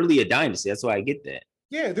not really a dynasty. That's why I get that.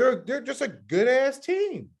 Yeah, they're just a good ass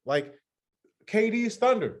team. Like KD's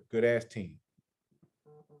Thunder, good ass team.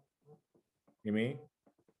 You mean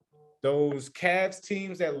those Cavs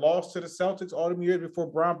teams that lost to the Celtics all them years before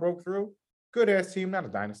Bron broke through? Good ass team, not a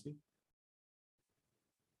dynasty.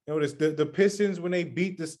 The Pistons when they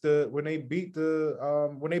beat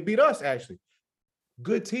us, actually,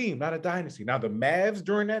 good team, not a dynasty. Now the Mavs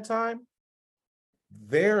during that time,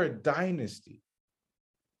 they're a dynasty.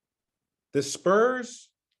 The Spurs,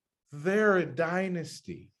 they're a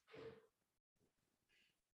dynasty.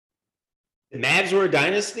 The Mavs were a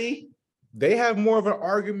dynasty? They have more of an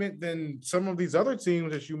argument than some of these other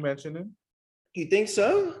teams that you mentioned. You think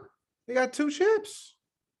so? They got 2 chips.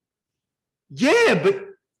 Yeah, but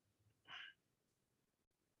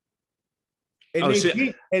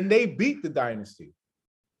they beat the dynasty.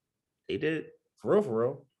 They did. For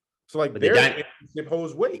real. So like but their championship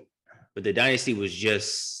holds weight. But the dynasty was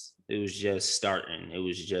just starting. It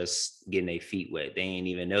was just getting their feet wet. They didn't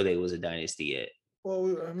even know they was a dynasty yet.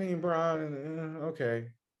 Well, I mean, Bron, okay.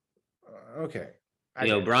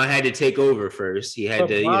 Bron had to take over first. He had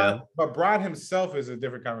to, But Bron himself is a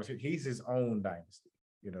different conversation. He's his own dynasty.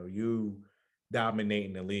 You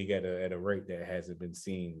dominating the league at a rate that hasn't been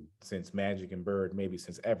seen since Magic and Bird, maybe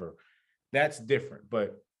since ever. That's different.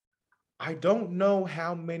 But I don't know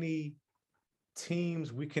how many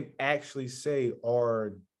teams we can actually say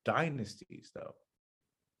are dynasties, though.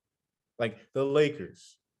 Like the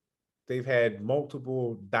Lakers, they've had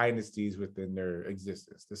multiple dynasties within their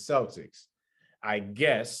existence. The Celtics, I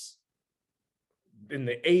guess in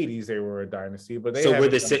the 80s they were a dynasty, but they So were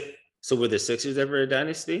haven't the Sixers ever a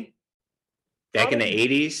dynasty back in the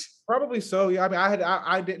Probably. 80s? probably so. Yeah, I mean,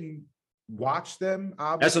 I didn't watch them. That's what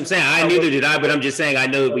I'm Obviously, saying. I neither did I, but I'm just saying I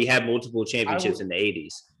know we had multiple championships would- in the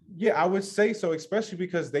 80s. yeah, I would say so, especially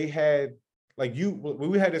because they had like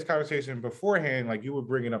we had this conversation beforehand. Like you were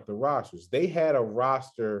bringing up the rosters, they had a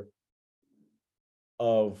roster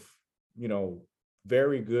of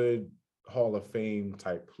very good Hall of Fame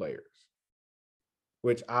type players,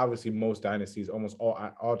 which obviously most dynasties, almost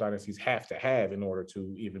all dynasties have to have in order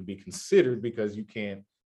to even be considered, because you can't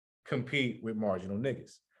compete with marginal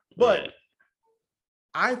niggas. But Right.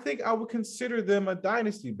 I think I would consider them a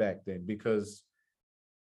dynasty back then because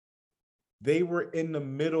they were in the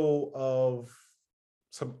middle of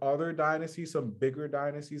some other dynasties, some bigger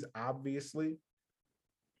dynasties, obviously.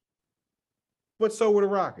 But so were the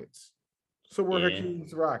Rockets. So were Yeah.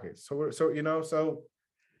 Hakeem's Rockets. So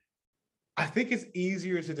I think it's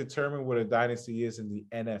easier to determine what a dynasty is in the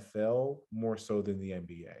NFL more so than the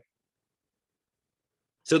NBA.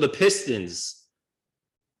 So the Pistons,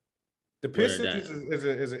 The Were a Pistons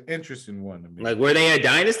is an interesting one to me. like, were they a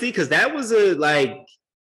dynasty? Because that was I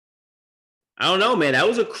don't know, man. That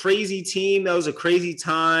was a crazy team. That was a crazy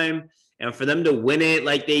time. And for them to win it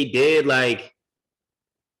like they did, like,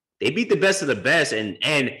 they beat the best of the best. And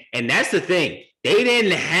that's the thing. They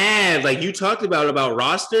didn't have, like you talked about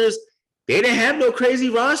rosters. They didn't have no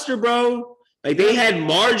crazy roster, bro. Like, they had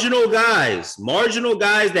marginal guys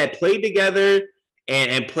that played together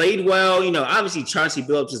and played well. Obviously Chauncey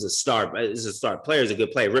Billups is a star player, is a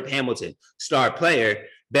good player. Rip Hamilton, star player.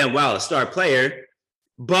 Ben Wallace, star player.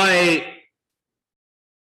 But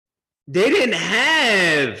they didn't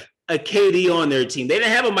have a KD on their team. They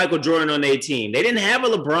didn't have a Michael Jordan on their team. They didn't have a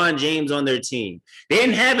LeBron James on their team. They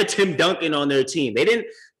didn't have a Tim Duncan on their team. They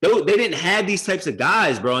didn't have these types of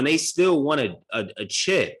guys, bro, and they still won a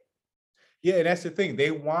chip. Yeah, and that's the thing.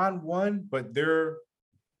 They won one, but their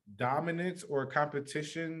dominance or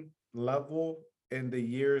competition level in the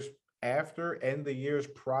years after and the years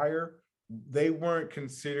prior, they weren't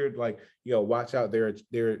considered like, watch out,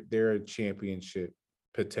 they're a championship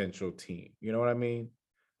potential team. You know what I mean?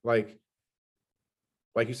 Like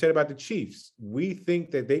you said about the Chiefs, we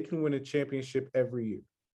think that they can win a championship every year.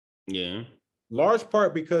 Yeah. Large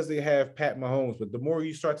part because they have Pat Mahomes, but the more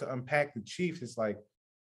you start to unpack the Chiefs, it's like,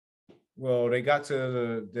 well, they got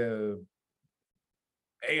to the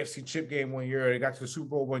AFC chip game one year, they got to the Super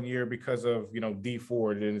Bowl one year because of D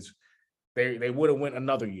Ford, and they would have went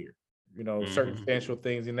another year, circumstantial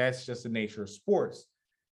things, and that's just the nature of sports.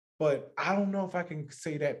 But I don't know if I can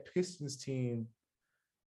say that Pistons team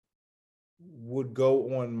would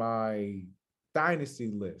go on my dynasty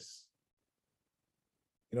list.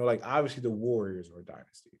 Like obviously the Warriors were a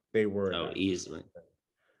dynasty. They were Easily.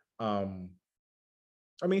 I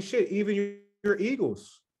mean, shit, even your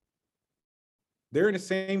Eagles, they're in the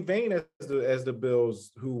same vein as the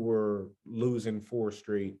Bills, who were losing 4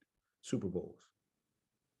 straight Super Bowls.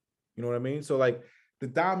 You know what I mean? So like the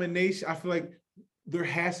domination, I feel like there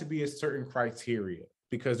has to be a certain criteria,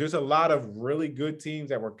 because there's a lot of really good teams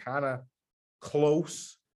that were kind of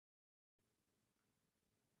close,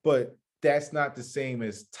 but that's not the same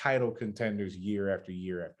as title contenders year after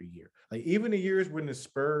year after year. Like even the years when the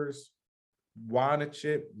Spurs won a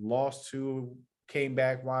chip, lost 2, came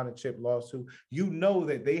back, won a chip, lost 2,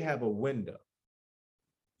 that they have a window.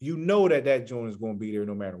 That joint is going to be there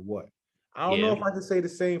no matter what. I don't know if I can say the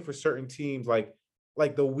same for certain teams like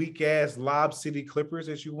the weak ass Lob City Clippers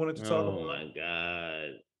that you wanted to talk about. Oh my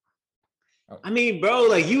God. I mean, bro,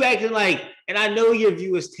 like you acting like, and I know your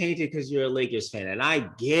view is tainted because you're a Lakers fan, and I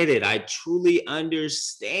get it. I truly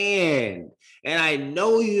understand. And I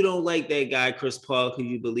know you don't like that guy, Chris Paul,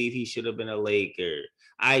 because you believe he should have been a Laker.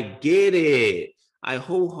 I get it. I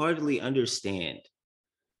wholeheartedly understand.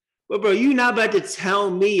 But bro, you're not about to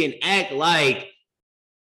tell me and act like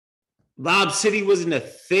Lob City wasn't a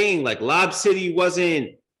thing. Like Lob City wasn't,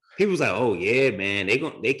 people was like, oh yeah, man,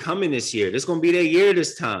 they coming this year. This gonna be their year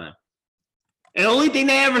this time. And the only thing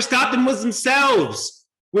they ever stopped them was themselves,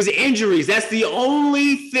 was injuries. That's the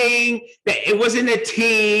only thing. That it wasn't a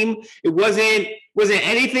team. It wasn't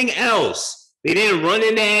anything else. They didn't run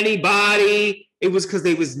into anybody. It was because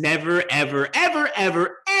they was never, ever, ever,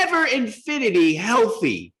 ever, ever infinity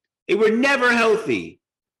healthy. They were never healthy.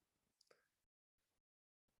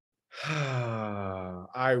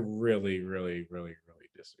 I really, really, really, really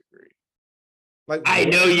disagree. Like I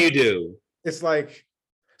know you do. It's like,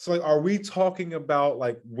 so like, are we talking about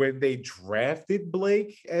like when they drafted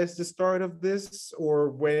Blake as the start of this, or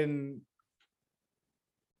when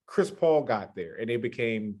Chris Paul got there and they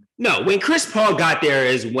became. No, when Chris Paul got there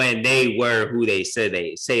is when they were who they say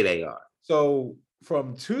they are. So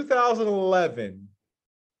from 2011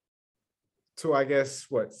 to I guess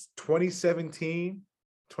what 2017,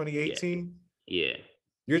 2018. Yeah.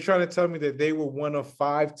 You're trying to tell me that they were one of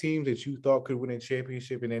 5 teams that you thought could win a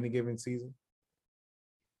championship in any given season?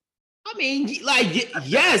 I mean, like,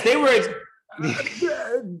 yes, they were.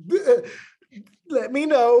 Let me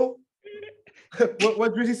know.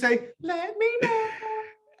 What did he say? Let me know.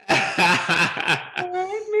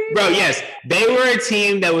 Bro, yes, they were a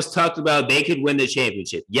team that was talked about. They could win the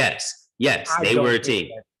championship. Yes, they were a team.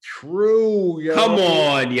 True, yo. Come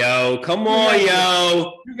on, yo.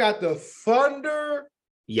 You got the Thunder.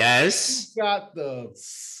 Yes. You got the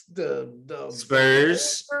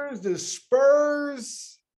Spurs. The Spurs.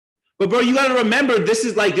 But bro, you got to remember, this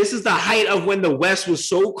is the height of when the West was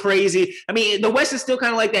so crazy. I mean, the West is still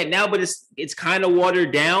kind of like that now, but it's kind of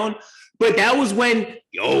watered down. But that was when,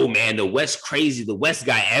 man, the West crazy. The West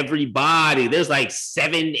got everybody. There's like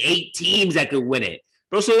 7, 8 teams that could win it,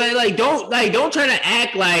 bro. So don't try to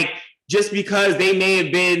act like just because they may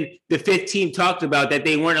have been the 5th team talked about that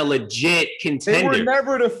they weren't a legit contender. They were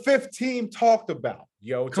never the 5th team talked about,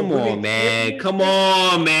 yo. Come on, man.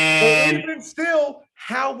 But even still,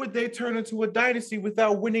 how would they turn into a dynasty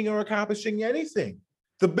without winning or accomplishing anything?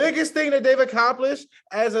 The biggest thing that they've accomplished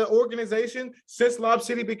as an organization since Lob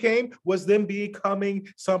City became was them becoming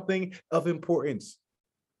something of importance.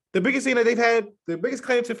 The biggest thing that they've had, the biggest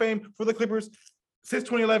claim to fame for the Clippers since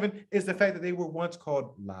 2011 is the fact that they were once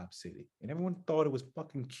called Lob City. And everyone thought it was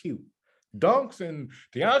fucking cute. Dunks and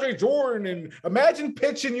DeAndre Jordan. And imagine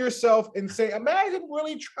pitching yourself and imagine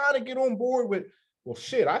really trying to get on board with, well,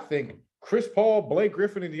 shit, I think Chris Paul, Blake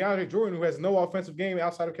Griffin, and DeAndre Jordan, who has no offensive game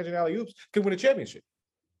outside of catching alley-oops, could win a championship.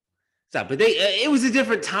 Stop, but it was a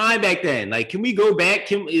different time back then. Like, can we go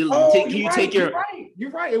back? You're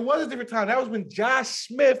right. It was a different time. That was when Josh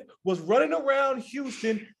Smith was running around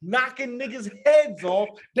Houston, knocking niggas' heads off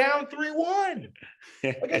down 3-1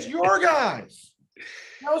 against your guys.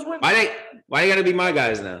 That was when. Why they gotta be my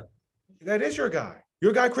guys now? That is your guy.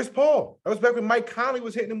 Your guy, Chris Paul. That was back when Mike Conley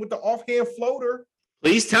was hitting him with the offhand floater.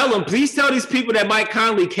 Please tell these people that Mike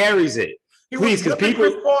Conley carries it. Please, because people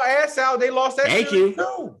Chris Paul ass out. They lost that.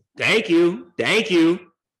 Thank you.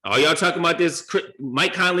 All y'all talking about this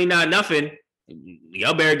Mike Conley not nothing.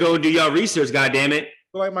 Y'all better go do y'all research, goddammit.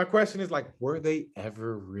 So like my question is like, were they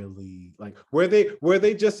ever really like were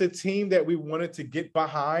they just a team that we wanted to get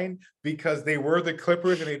behind because they were the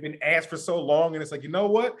Clippers and they've been asked for so long and it's like, you know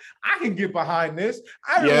what? I can get behind this.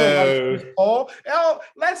 I really like Chris Paul. Now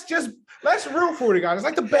let's root for the guys. It's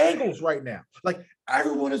like the Bengals right now. Like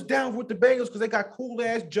everyone is down with the Bengals because they got cool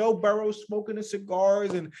ass Joe Burrow smoking the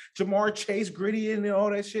cigars and Jamar Chase gritty and all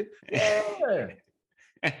that shit. Yeah.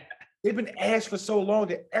 They've been asked for so long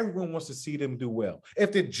that everyone wants to see them do well.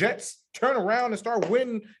 If the Jets turn around and start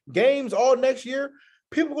winning games all next year,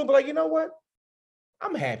 people are going to be like, you know what?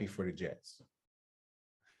 I'm happy for the Jets.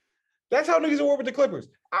 That's how niggas are with the Clippers.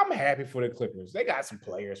 I'm happy for the Clippers. They got some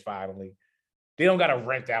players finally. They don't got to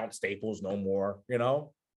rent out Staples no more, you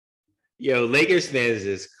know? Yo, Lakers fans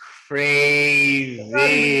is crazy.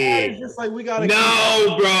 It's just like we got to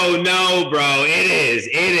No, bro. It is.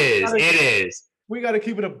 We got to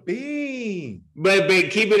keep it a bean. But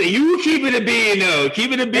keep it a bean, though.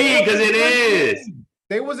 Keep it a bean because it is.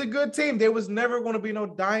 They was a good team. There was never going to be no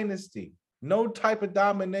dynasty, no type of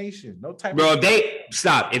domination, no type. Bro,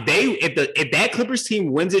 if that Clippers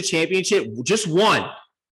team wins a championship, just one.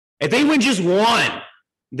 If they win just one,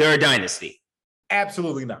 they're a dynasty.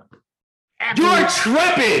 Absolutely not. You're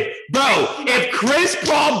tripping, bro. If Chris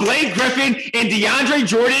Paul, Blake Griffin, and DeAndre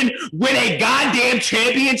Jordan win a goddamn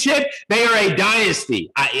championship, they are a dynasty.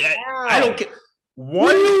 I don't care.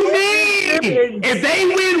 What do you mean? If they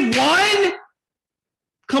win one,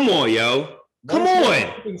 come on, yo. Come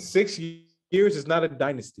on. In 6 years is not a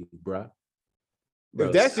dynasty, bro.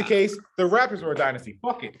 If that's the case, the Raptors are a dynasty.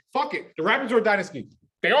 Fuck it. The Raptors are a dynasty.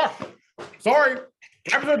 They are. Sorry.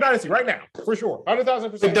 Raptors are a dynasty right now, for sure.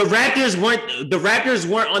 100,000%. But the Raptors weren't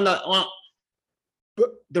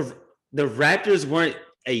the Raptors weren't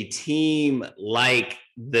a team like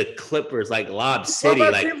the Clippers, like Lob City.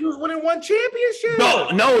 Like teams was winning one championship.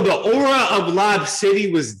 No, the aura of Lob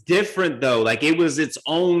City was different though. Like it was its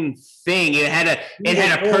own thing. It had a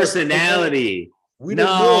personality.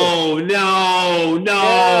 No. You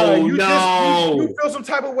feel some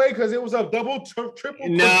type of way because it was a double, triple.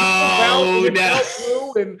 No.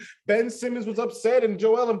 And Ben Simmons was upset, and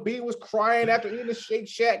Joel Embiid was crying after eating the Shake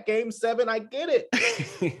Shack Game 7. I get it.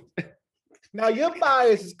 Now your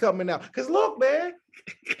bias is coming out because look, man,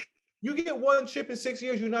 You get one chip in 6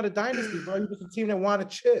 years, you're not a dynasty, bro. You're just a team that won a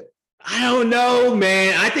chip. I don't know,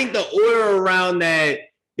 man. I think the order around that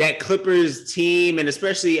Clippers team, and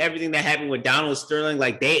especially everything that happened with Donald Sterling,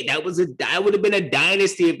 like that would have been a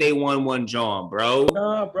dynasty if they won one, John, bro.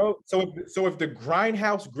 Nah, bro. So if the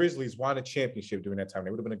Grindhouse Grizzlies won a championship during that time, they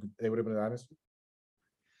would have been a dynasty.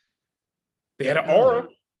 They had an aura.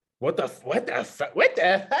 What the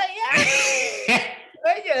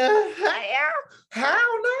how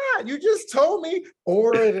not? You just told me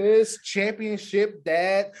aura this championship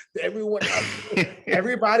that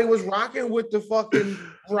everybody was rocking with the fucking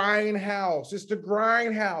Grindhouse. It's the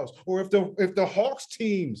Grindhouse. Or if the Hawks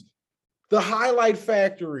teams, the Highlight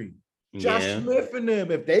Factory, Josh Smith and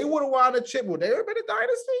them, if they would have won a chip, would they have been a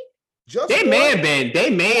dynasty? They may have been. They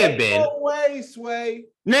may have been. No way, Sway.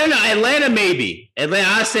 No, Atlanta maybe.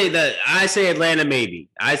 I say Atlanta maybe.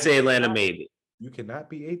 I say Atlanta maybe. You cannot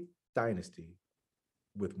be a dynasty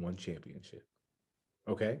with one championship.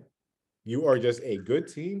 Okay? You are just a good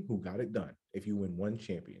team who got it done if you win one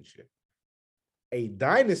championship. A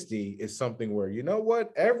dynasty is something where, you know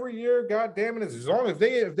what? Every year, God damn it, as long as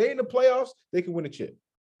they in the playoffs, they can win a chip.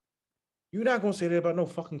 You're not going to say that about no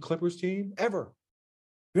fucking Clippers team ever.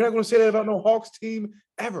 You're not going to say that about no Hawks team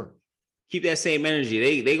ever. Keep that same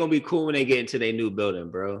energy. They going to be cool when they get into their new building,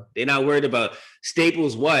 bro. They're not worried about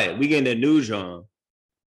Staples what? We getting a new John.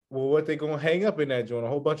 Well, what they going to hang up in that joint? A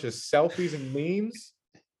whole bunch of selfies and memes?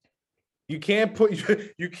 You can't put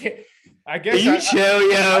you can't. I guess chill,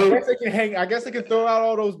 yo. I guess they can hang. I guess they can throw out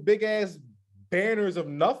all those big ass banners of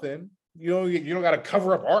nothing. You don't got to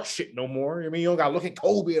cover up our shit no more. I mean, you don't got to look at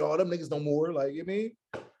Kobe and all them niggas no more. Like, you mean,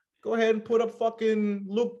 go ahead and put up fucking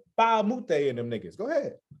Luke Baamute and them niggas. Go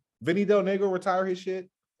ahead. Vinny Del Negro retire his shit.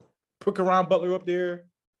 Put Caron Butler up there.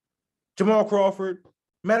 Jamal Crawford.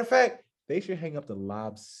 Matter of fact, they should hang up the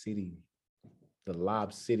Lob City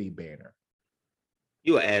banner.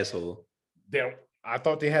 You an asshole. I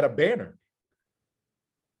thought they had a banner.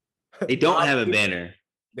 They don't have a banner.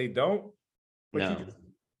 They don't? But no.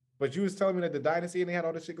 But you was telling me that the dynasty and they had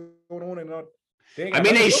all this shit going on and all.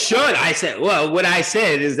 They should. I said, well, what I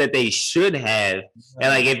said is that they should have.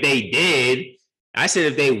 And like if they did, I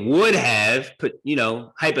said if they would have put,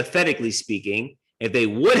 hypothetically speaking, if they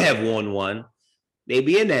would have won one, they'd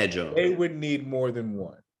be in that joint. They would need more than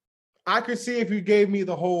one. I could see if you gave me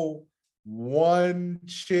the whole one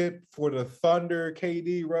chip for the Thunder,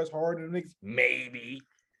 KD, Russ Harden, maybe.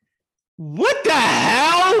 What the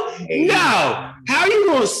hell? Maybe. No. How are you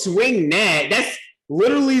gonna swing that? That's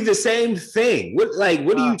literally the same thing. What are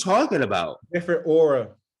you talking about? Different aura.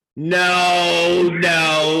 No.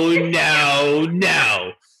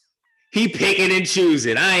 He picking and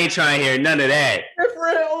choosing. I ain't trying to hear none of that.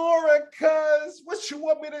 Different aura, cuz what you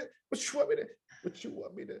want me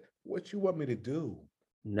to do?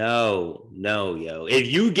 No, yo.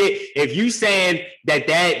 If you saying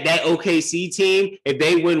that OKC team, if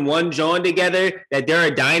they win one joint together, that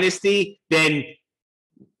they're a dynasty, then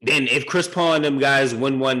if Chris Paul and them guys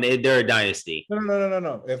win one, they're a dynasty.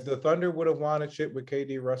 No. If the Thunder would have won a chip with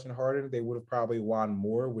KD, Russ, and Harden, they would have probably won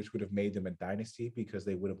more, which would have made them a dynasty because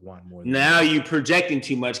they would have won more. Now you projecting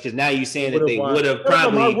too much because now you saying that they would have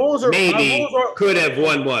probably could have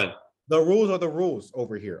won one. The rules are the rules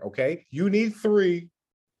over here, okay? You need 3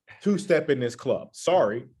 to step in this club.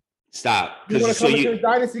 Sorry. Stop. You want to come into the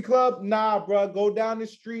dynasty club? Nah, bro. Go down the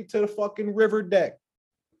street to the fucking river deck.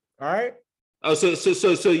 All right? Oh,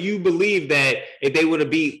 so you believe that if they would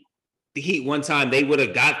have beat the Heat one time, they would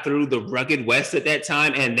have got through the rugged West at that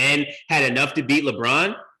time and then had enough to beat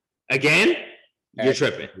LeBron again? You're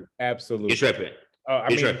tripping. Absolutely. You're tripping.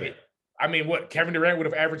 Tripping. I mean, what? Kevin Durant would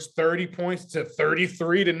have averaged 30 points to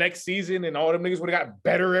 33 the next season and all them niggas would have got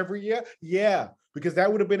better every year? Yeah, because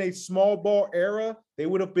that would have been a small ball era. They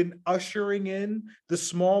would have been ushering in the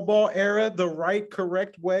small ball era the right,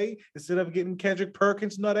 correct way instead of getting Kendrick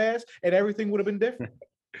Perkins nut ass, and everything would have been different.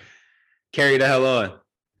 Carry the hell on.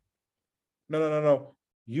 No.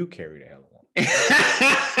 You carry the hell on.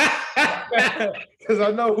 Because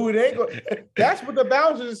I know who they go. That's what the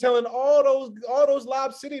bouncers is telling all those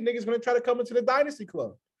Lob City niggas when they try to come into the dynasty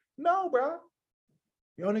club. No, bro.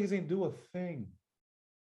 Y'all niggas ain't do a thing.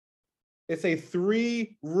 It's a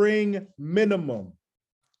 3-ring minimum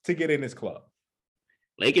to get in this club.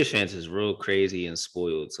 Lakers fans is real crazy and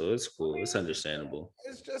spoiled, so it's cool. It's understandable.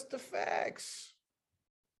 It's just the facts.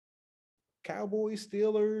 Cowboys,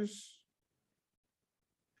 Steelers.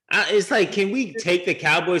 It's like, can we take the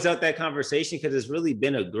Cowboys out that conversation? Because it's really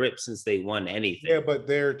been a grip since they won anything. Yeah, but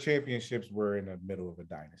their championships were in the middle of a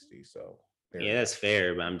dynasty, so. Yeah, that's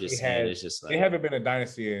fair, but I'm just saying it's just like. They haven't been a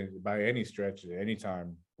dynasty by any stretch at any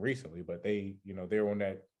time recently, but they're on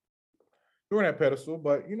that You're on that pedestal,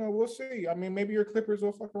 but you know, we'll see. I mean, maybe your Clippers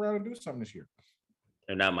will fuck around and do something this year.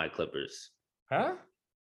 They're not my Clippers. Huh?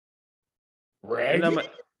 They're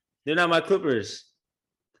not my Clippers.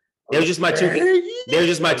 They're just my 2K. They're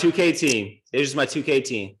just my 2K team. They're just my 2K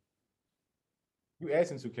team. You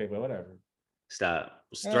asking 2K, but whatever. Stop.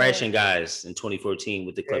 Thrashing guys in 2014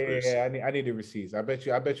 with the Clippers. Yeah, I need the receipts. I bet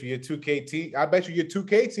you your 2K team. I bet you your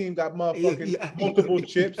 2K team got motherfucking multiple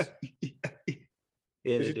chips.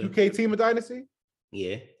 Yeah, is your 2K team a dynasty?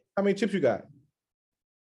 Yeah. How many chips you got?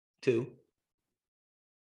 2.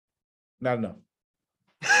 Not enough.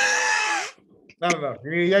 Not enough.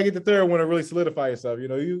 You gotta get the third one to really solidify yourself. You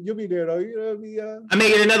know, you'll be there though. You know, I may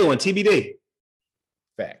get another one. TBD.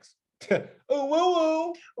 Facts. Oh,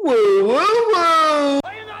 whoa, Whoa, whoa, whoa.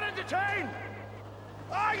 Are you not entertained?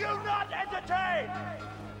 Are you not entertained?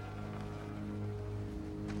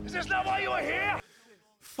 Is this not why you are here?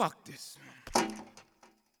 Fuck this.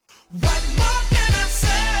 What more can I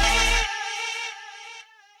say?